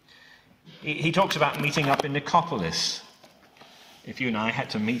 He talks about meeting up in Nicopolis. If you and I had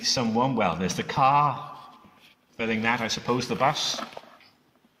to meet someone, well, there's the car. Failing that, I suppose the bus.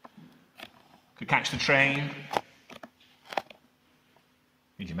 Could catch the train.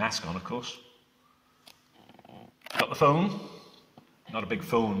 Need your mask on, of course. Got the phone. Not a big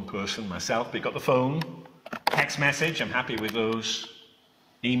phone person myself, but got the phone. Text message, I'm happy with those.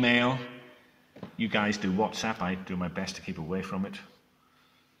 Email. You guys do WhatsApp. I do my best to keep away from it.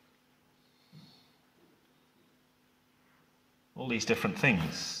 All these different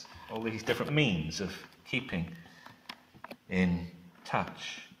things, all these different means of keeping in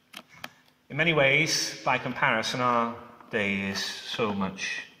touch. In many ways, by comparison, our day is so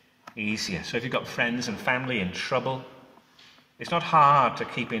much easier. So if you've got friends and family in trouble, it's not hard to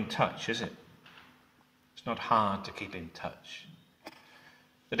keep in touch, is it? It's not hard to keep in touch.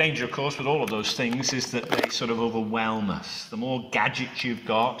 The danger, of course, with all of those things is that they sort of overwhelm us. The more gadgets you've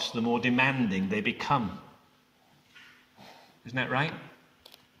got, the more demanding they become. Isn't that right?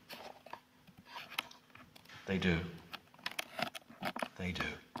 They do. They do.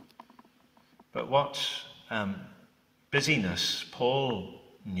 But what busyness Paul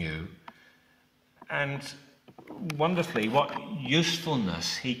knew, and wonderfully what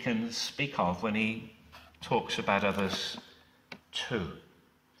usefulness he can speak of when he talks about others too.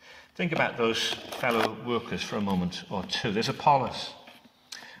 Think about those fellow workers for a moment or two. There's Apollos.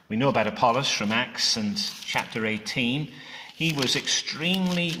 We know about Apollos from Acts and chapter 18. He was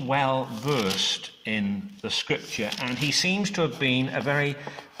extremely well versed in the scripture, and he seems to have been a very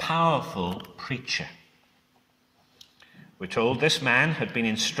powerful preacher. We're told this man had been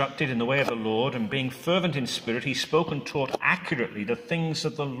instructed in the way of the Lord, and being fervent in spirit, he spoke and taught accurately the things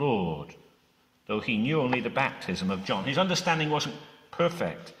of the Lord, though he knew only the baptism of John. His understanding wasn't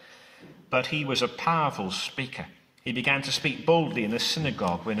perfect, but he was a powerful speaker. He began to speak boldly in the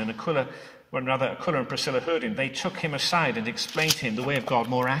synagogue when Aquila and Priscilla heard him. They took him aside and explained to him the way of God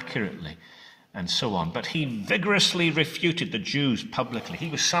more accurately, and so on. But he vigorously refuted the Jews publicly. He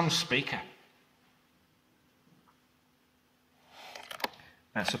was some speaker.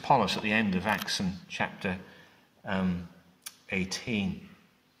 That's Apollos at the end of Acts in chapter 18.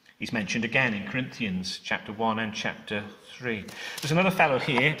 He's mentioned again in Corinthians chapter 1 and chapter 3. There's another fellow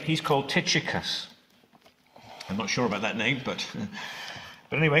here. He's called Tychicus. I'm not sure about that name, but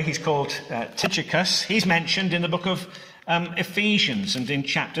But anyway, he's called Tychicus. He's mentioned in the book of Ephesians and in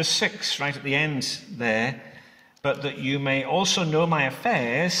chapter 6, right at the end there. But that you may also know my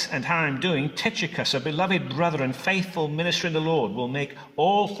affairs and how I'm doing, Tychicus, a beloved brother and faithful minister in the Lord, will make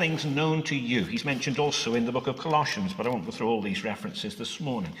all things known to you. He's mentioned also in the book of Colossians, but I won't go through all these references this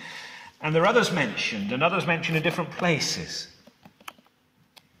morning. And there are others mentioned, and others mentioned in different places.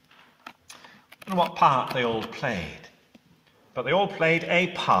 I don't know what part they all played, but they all played a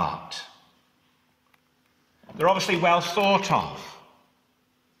part. They're obviously well thought of,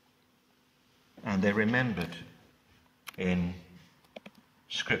 and they're remembered in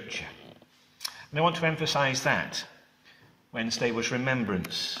Scripture. And I want to emphasize that. Wednesday was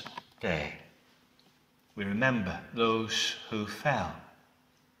Remembrance Day. We remember those who fell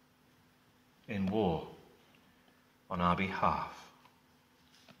in war on our behalf.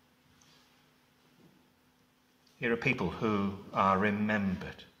 Here are people who are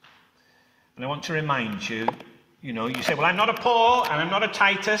remembered. And I want to remind you, you say, well, I'm not a Paul and I'm not a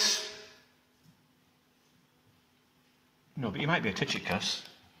Titus. No, but you might be a Tychicus,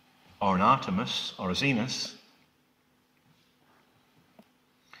 or an Artemis, or a Zenos.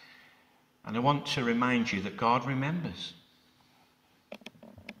 And I want to remind you that God remembers.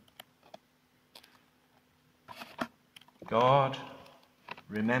 God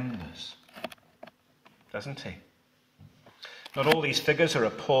remembers, doesn't he? Not all these figures are a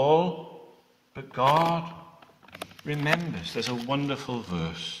Paul, but God remembers. There's a wonderful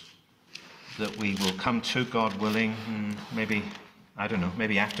verse that we will come to, God willing, maybe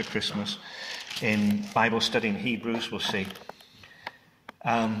after Christmas, in Bible study in Hebrews, we'll see.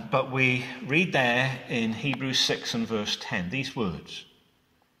 But we read there in Hebrews 6 and verse 10, these words: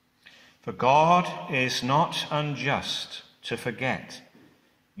 For God is not unjust to forget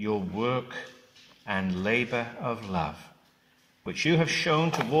your work and labour of love, which you have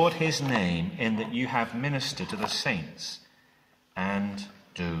shown toward his name, in that you have ministered to the saints and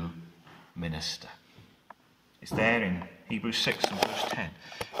do minister. It's there in Hebrews 6 and verse 10.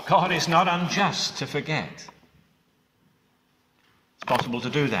 God is not unjust to forget. It's possible to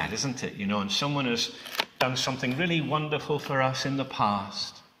do that, isn't it? And someone has done something really wonderful for us in the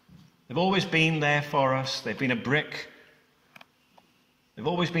past. They've always been there for us. They've been a brick. They've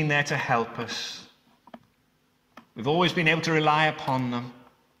always been there to help us. We've always been able to rely upon them.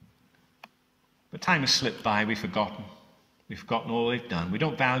 But time has slipped by. We've forgotten. We've forgotten all they've done. We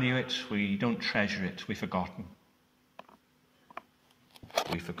don't value it. We don't treasure it. We've forgotten.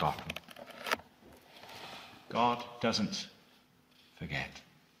 We've forgotten. God doesn't forget.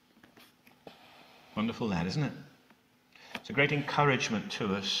 Wonderful that, isn't it? It's a great encouragement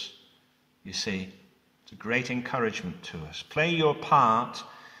to us, you see. It's a great encouragement to us. Play your part,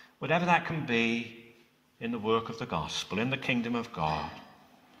 whatever that can be, in the work of the gospel, in the kingdom of God.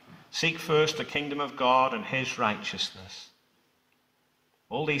 Seek first the kingdom of God and his righteousness.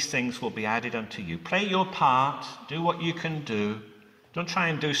 All these things will be added unto you. Play your part. Do what you can do. Don't try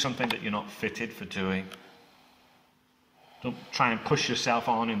and do something that you're not fitted for doing. Don't try and push yourself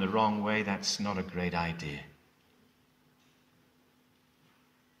on in the wrong way. That's not a great idea.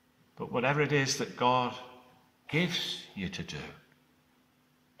 But whatever it is that God gives you to do,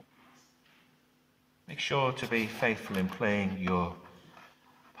 make sure to be faithful in playing your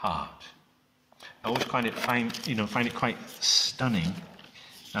part. I always find it quite stunning.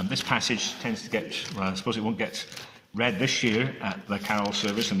 This passage tends to get, well, I suppose it won't get read this year at the carol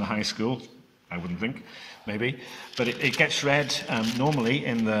service in the high school, I wouldn't think, maybe. But it gets read normally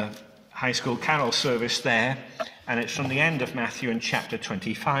in the high school carol service there, and it's from the end of Matthew in chapter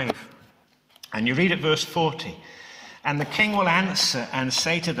 25. And you read at verse 40. And the king will answer and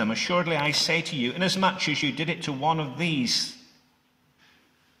say to them, Assuredly I say to you, inasmuch as you did it to one of these,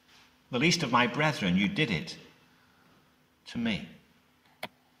 the least of my brethren, you did it to me.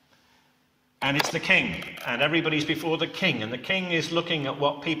 And it's the king, and everybody's before the king, and the king is looking at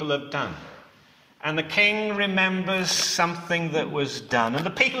what people have done. And the king remembers something that was done, and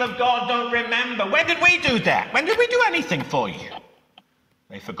the people of God don't remember. When did we do that? When did we do anything for you?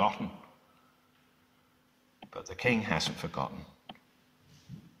 They've forgotten. But the king hasn't forgotten.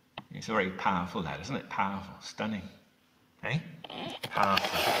 It's very powerful, that, isn't it? Powerful, stunning. Eh?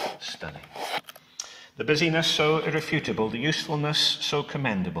 Powerful, stunning. The busyness so irrefutable, the usefulness so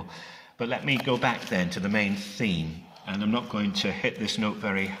commendable. But let me go back then to the main theme. And I'm not going to hit this note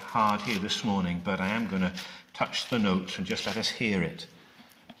very hard here this morning, but I am going to touch the note and just let us hear it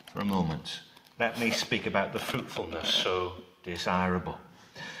for a moment. Let me speak about the fruitfulness so desirable.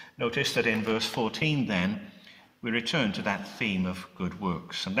 Notice that in verse 14 then, we return to that theme of good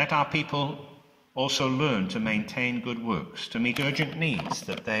works. And let our people also learn to maintain good works, to meet urgent needs,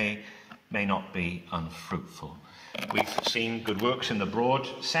 that they may not be unfruitful. We've seen good works in the broad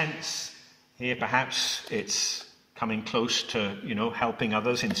sense. Here perhaps it's coming close to, helping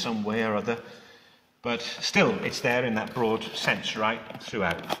others in some way or other. But still, it's there in that broad sense right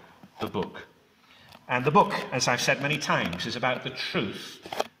throughout the book. And the book, as I've said many times, is about the truth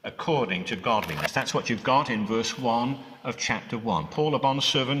according to godliness. That's what you've got in verse 1 of chapter 1. Paul, a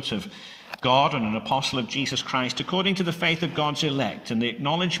bondservant of God and an apostle of Jesus Christ, according to the faith of God's elect and the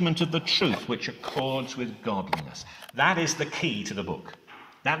acknowledgement of the truth which accords with godliness. That is the key to the book.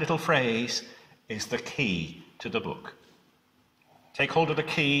 That little phrase is the key to the book. Take hold of the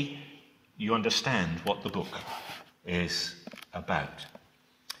key, you understand what the book is about.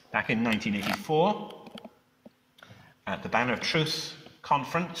 Back in 1984, at the Banner of Truth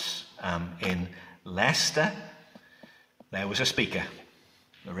conference in Leicester, there was a speaker,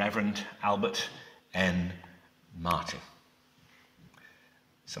 the Reverend Albert N. Martin.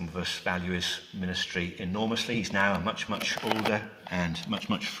 Some of us value his ministry enormously. He's now a much, much older and much,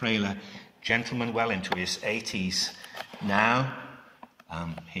 much frailer gentleman, well into his 80s now.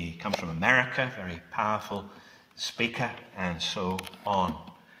 He comes from America, very powerful speaker, and so on.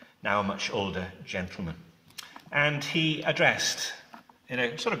 Now a much older gentleman. And he addressed, in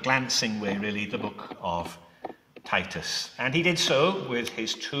a sort of glancing way really, the book of Titus. And he did so with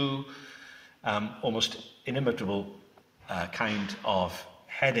his two almost inimitable kind of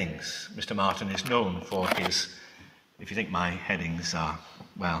headings. Mr. Martin is known for his, if you think my headings are,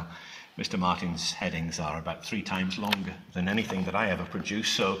 well, Mr. Martin's headings are about 3 times longer than anything that I ever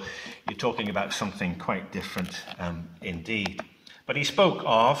produced, so you're talking about something quite different indeed. But he spoke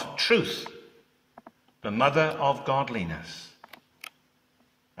of truth, the mother of godliness,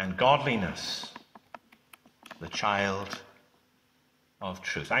 and godliness, the child of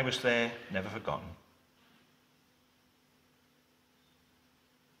truth. I was there, never forgotten.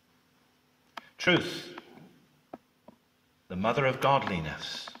 Truth, the mother of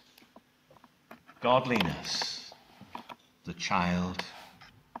godliness. Godliness, the child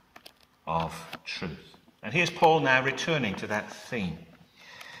of truth. And here's Paul now returning to that theme.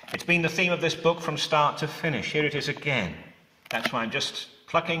 It's been the theme of this book from start to finish. Here it is again. That's why I'm just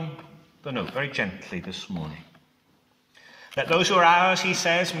plucking the note very gently this morning. Let those who are ours, he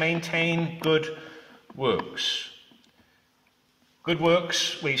says, maintain good works. Good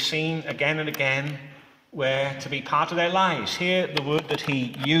works we've seen again and again were to be part of their lives. Here, the word that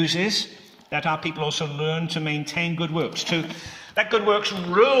he uses, that our people also learn to maintain good works, to let good works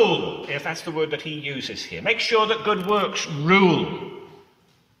rule, if that's the word that he uses here. Make sure that good works rule.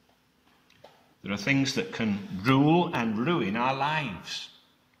 There are things that can rule and ruin our lives.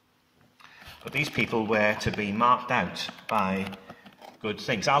 But these people were to be marked out by good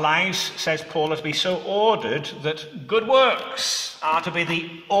things. Our lives, says Paul, are to be so ordered that good works are to be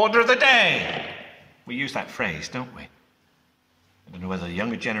the order of the day. We use that phrase, don't we? I don't know whether the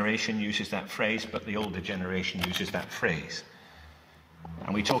younger generation uses that phrase, but the older generation uses that phrase.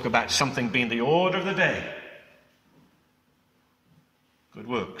 And we talk about something being the order of the day. Good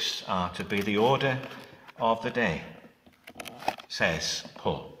works are to be the order of the day, says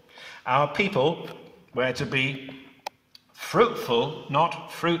Paul. Our people were to be fruitful,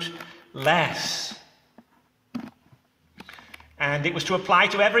 not fruitless. And it was to apply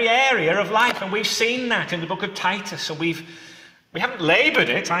to every area of life. And we've seen that in the book of Titus. So we haven't laboured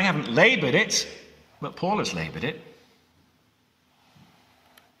it. I haven't laboured it. But Paul has laboured it.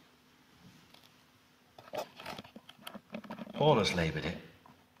 Paul has laboured it.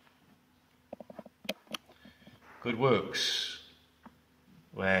 Good works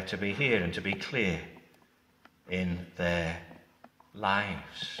were to be here and to be clear in their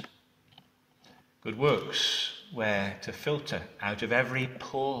lives. Good works were to filter out of every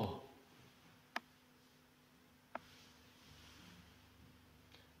pore.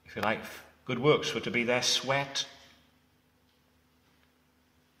 If you like, good works were to be their sweat.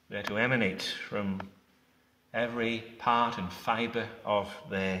 They're to emanate from every part and fibre of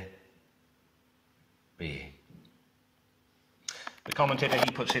their being. The commentator,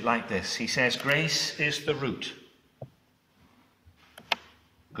 he puts it like this. He says, grace is the root.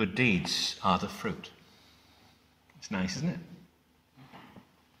 Good deeds are the fruit. It's nice, isn't it?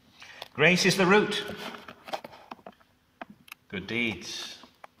 Grace is the root. Good deeds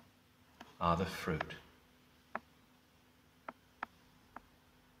are the fruit.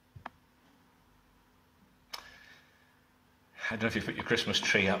 I don't know if you put your Christmas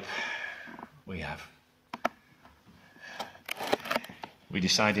tree up. We have. We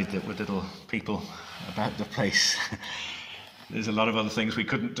decided that with little people about the place, There's a lot of other things we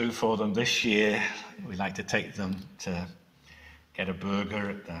couldn't do for them this year. We like to take them to get a burger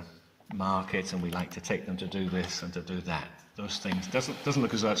at the market, and we like to take them to do this and to do that. Those things doesn't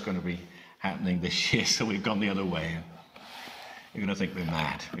look as though it's going to be happening this year, so we've gone the other way. You're going to think we're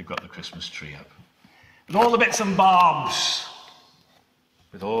mad. We've got the Christmas tree up. With all the bits and bobs.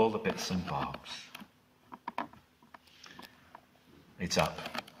 With all the bits and bobs. It's up.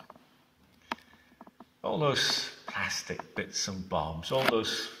 All those plastic bits and bobs, all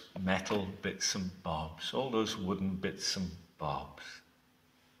those metal bits and bobs, all those wooden bits and bobs.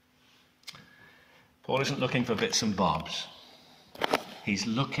 Paul isn't looking for bits and bobs. He's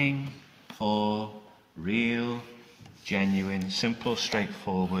looking for real, genuine, simple,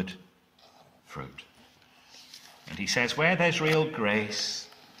 straightforward fruit. And he says, where there's real grace,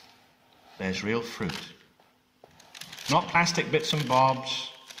 there's real fruit. Not plastic bits and bobs,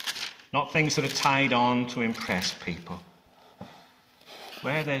 not things that are tied on to impress people.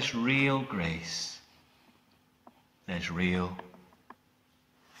 Where there's real grace, there's real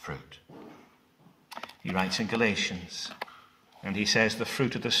fruit. He writes in Galatians, and he says the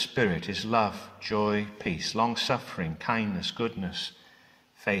fruit of the Spirit is love, joy, peace, long-suffering, kindness, goodness,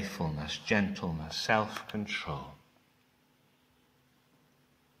 faithfulness, gentleness, self-control.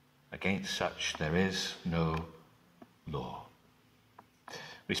 Against such there is no law.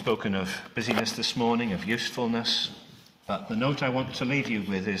 We've spoken of busyness this morning, of usefulness, but the note I want to leave you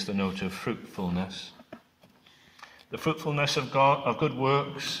with is the note of fruitfulness. The fruitfulness of God, of good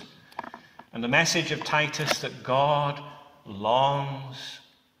works, and the message of Titus that God longs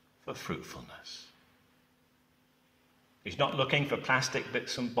for fruitfulness. He's not looking for plastic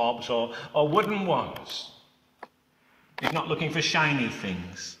bits and bobs or wooden ones. He's not looking for shiny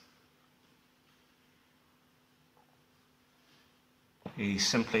things. He's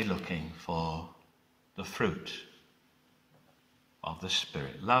simply looking for the fruit of the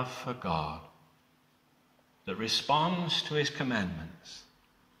Spirit. Love for God that responds to his commandments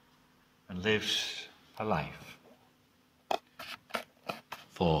and lives a life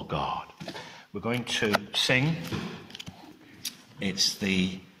for God. We're going to sing. It's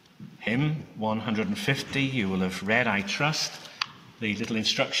the hymn 150. You will have read, I trust, the little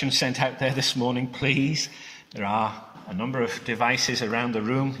instructions sent out there this morning, please. There are a number of devices around the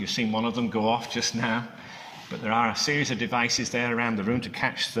room. You've seen one of them go off just now. But there are a series of devices there around the room to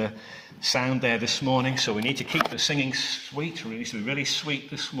catch the sound there this morning. So we need to keep the singing sweet. We need to be really sweet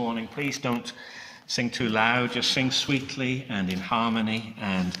this morning. Please don't sing too loud. Just sing sweetly and in harmony.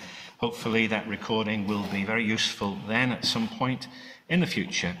 And hopefully that recording will be very useful then at some point in the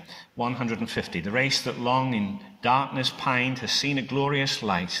future. 150. The race that long in darkness pined has seen a glorious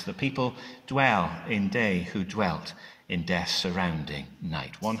light. The people dwell in day who dwelt in death's surrounding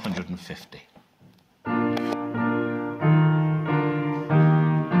night. 150.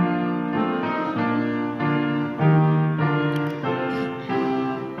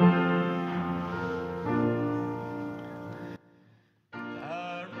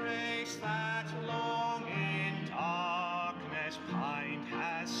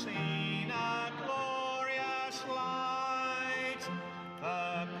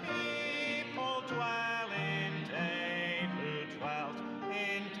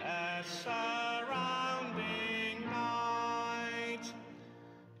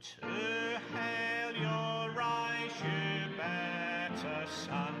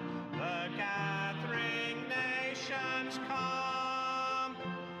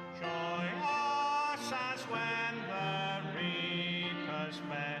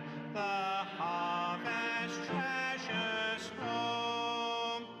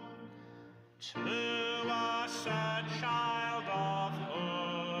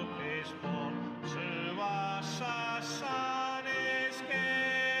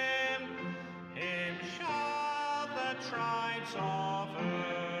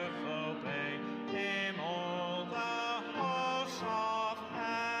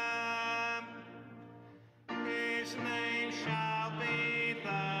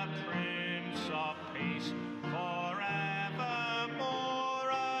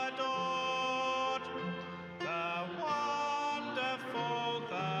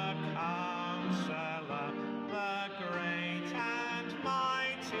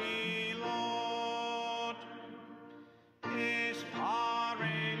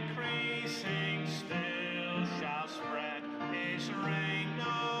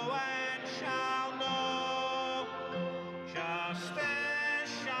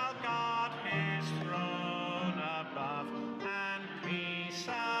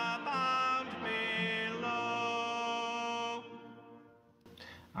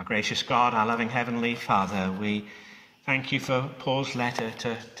 Our gracious God, our loving Heavenly Father, we Thank you for Paul's letter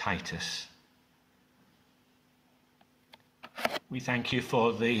to Titus. We thank you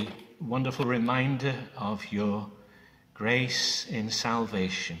for the wonderful reminder of your grace in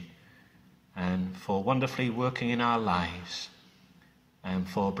salvation, and for wonderfully working in our lives, and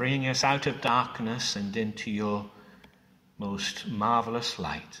for bringing us out of darkness and into your most marvelous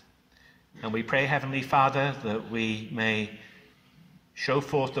light. And we pray, Heavenly Father, that we may show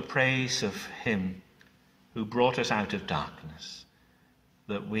forth the praise of him who brought us out of darkness,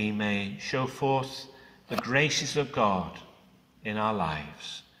 that we may show forth the graces of God in our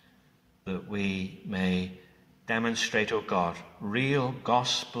lives, that we may demonstrate, O God, real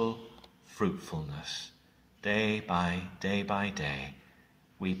gospel fruitfulness day by day.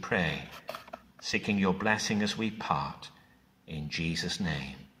 We pray, seeking your blessing as we part. In Jesus'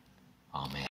 name, amen.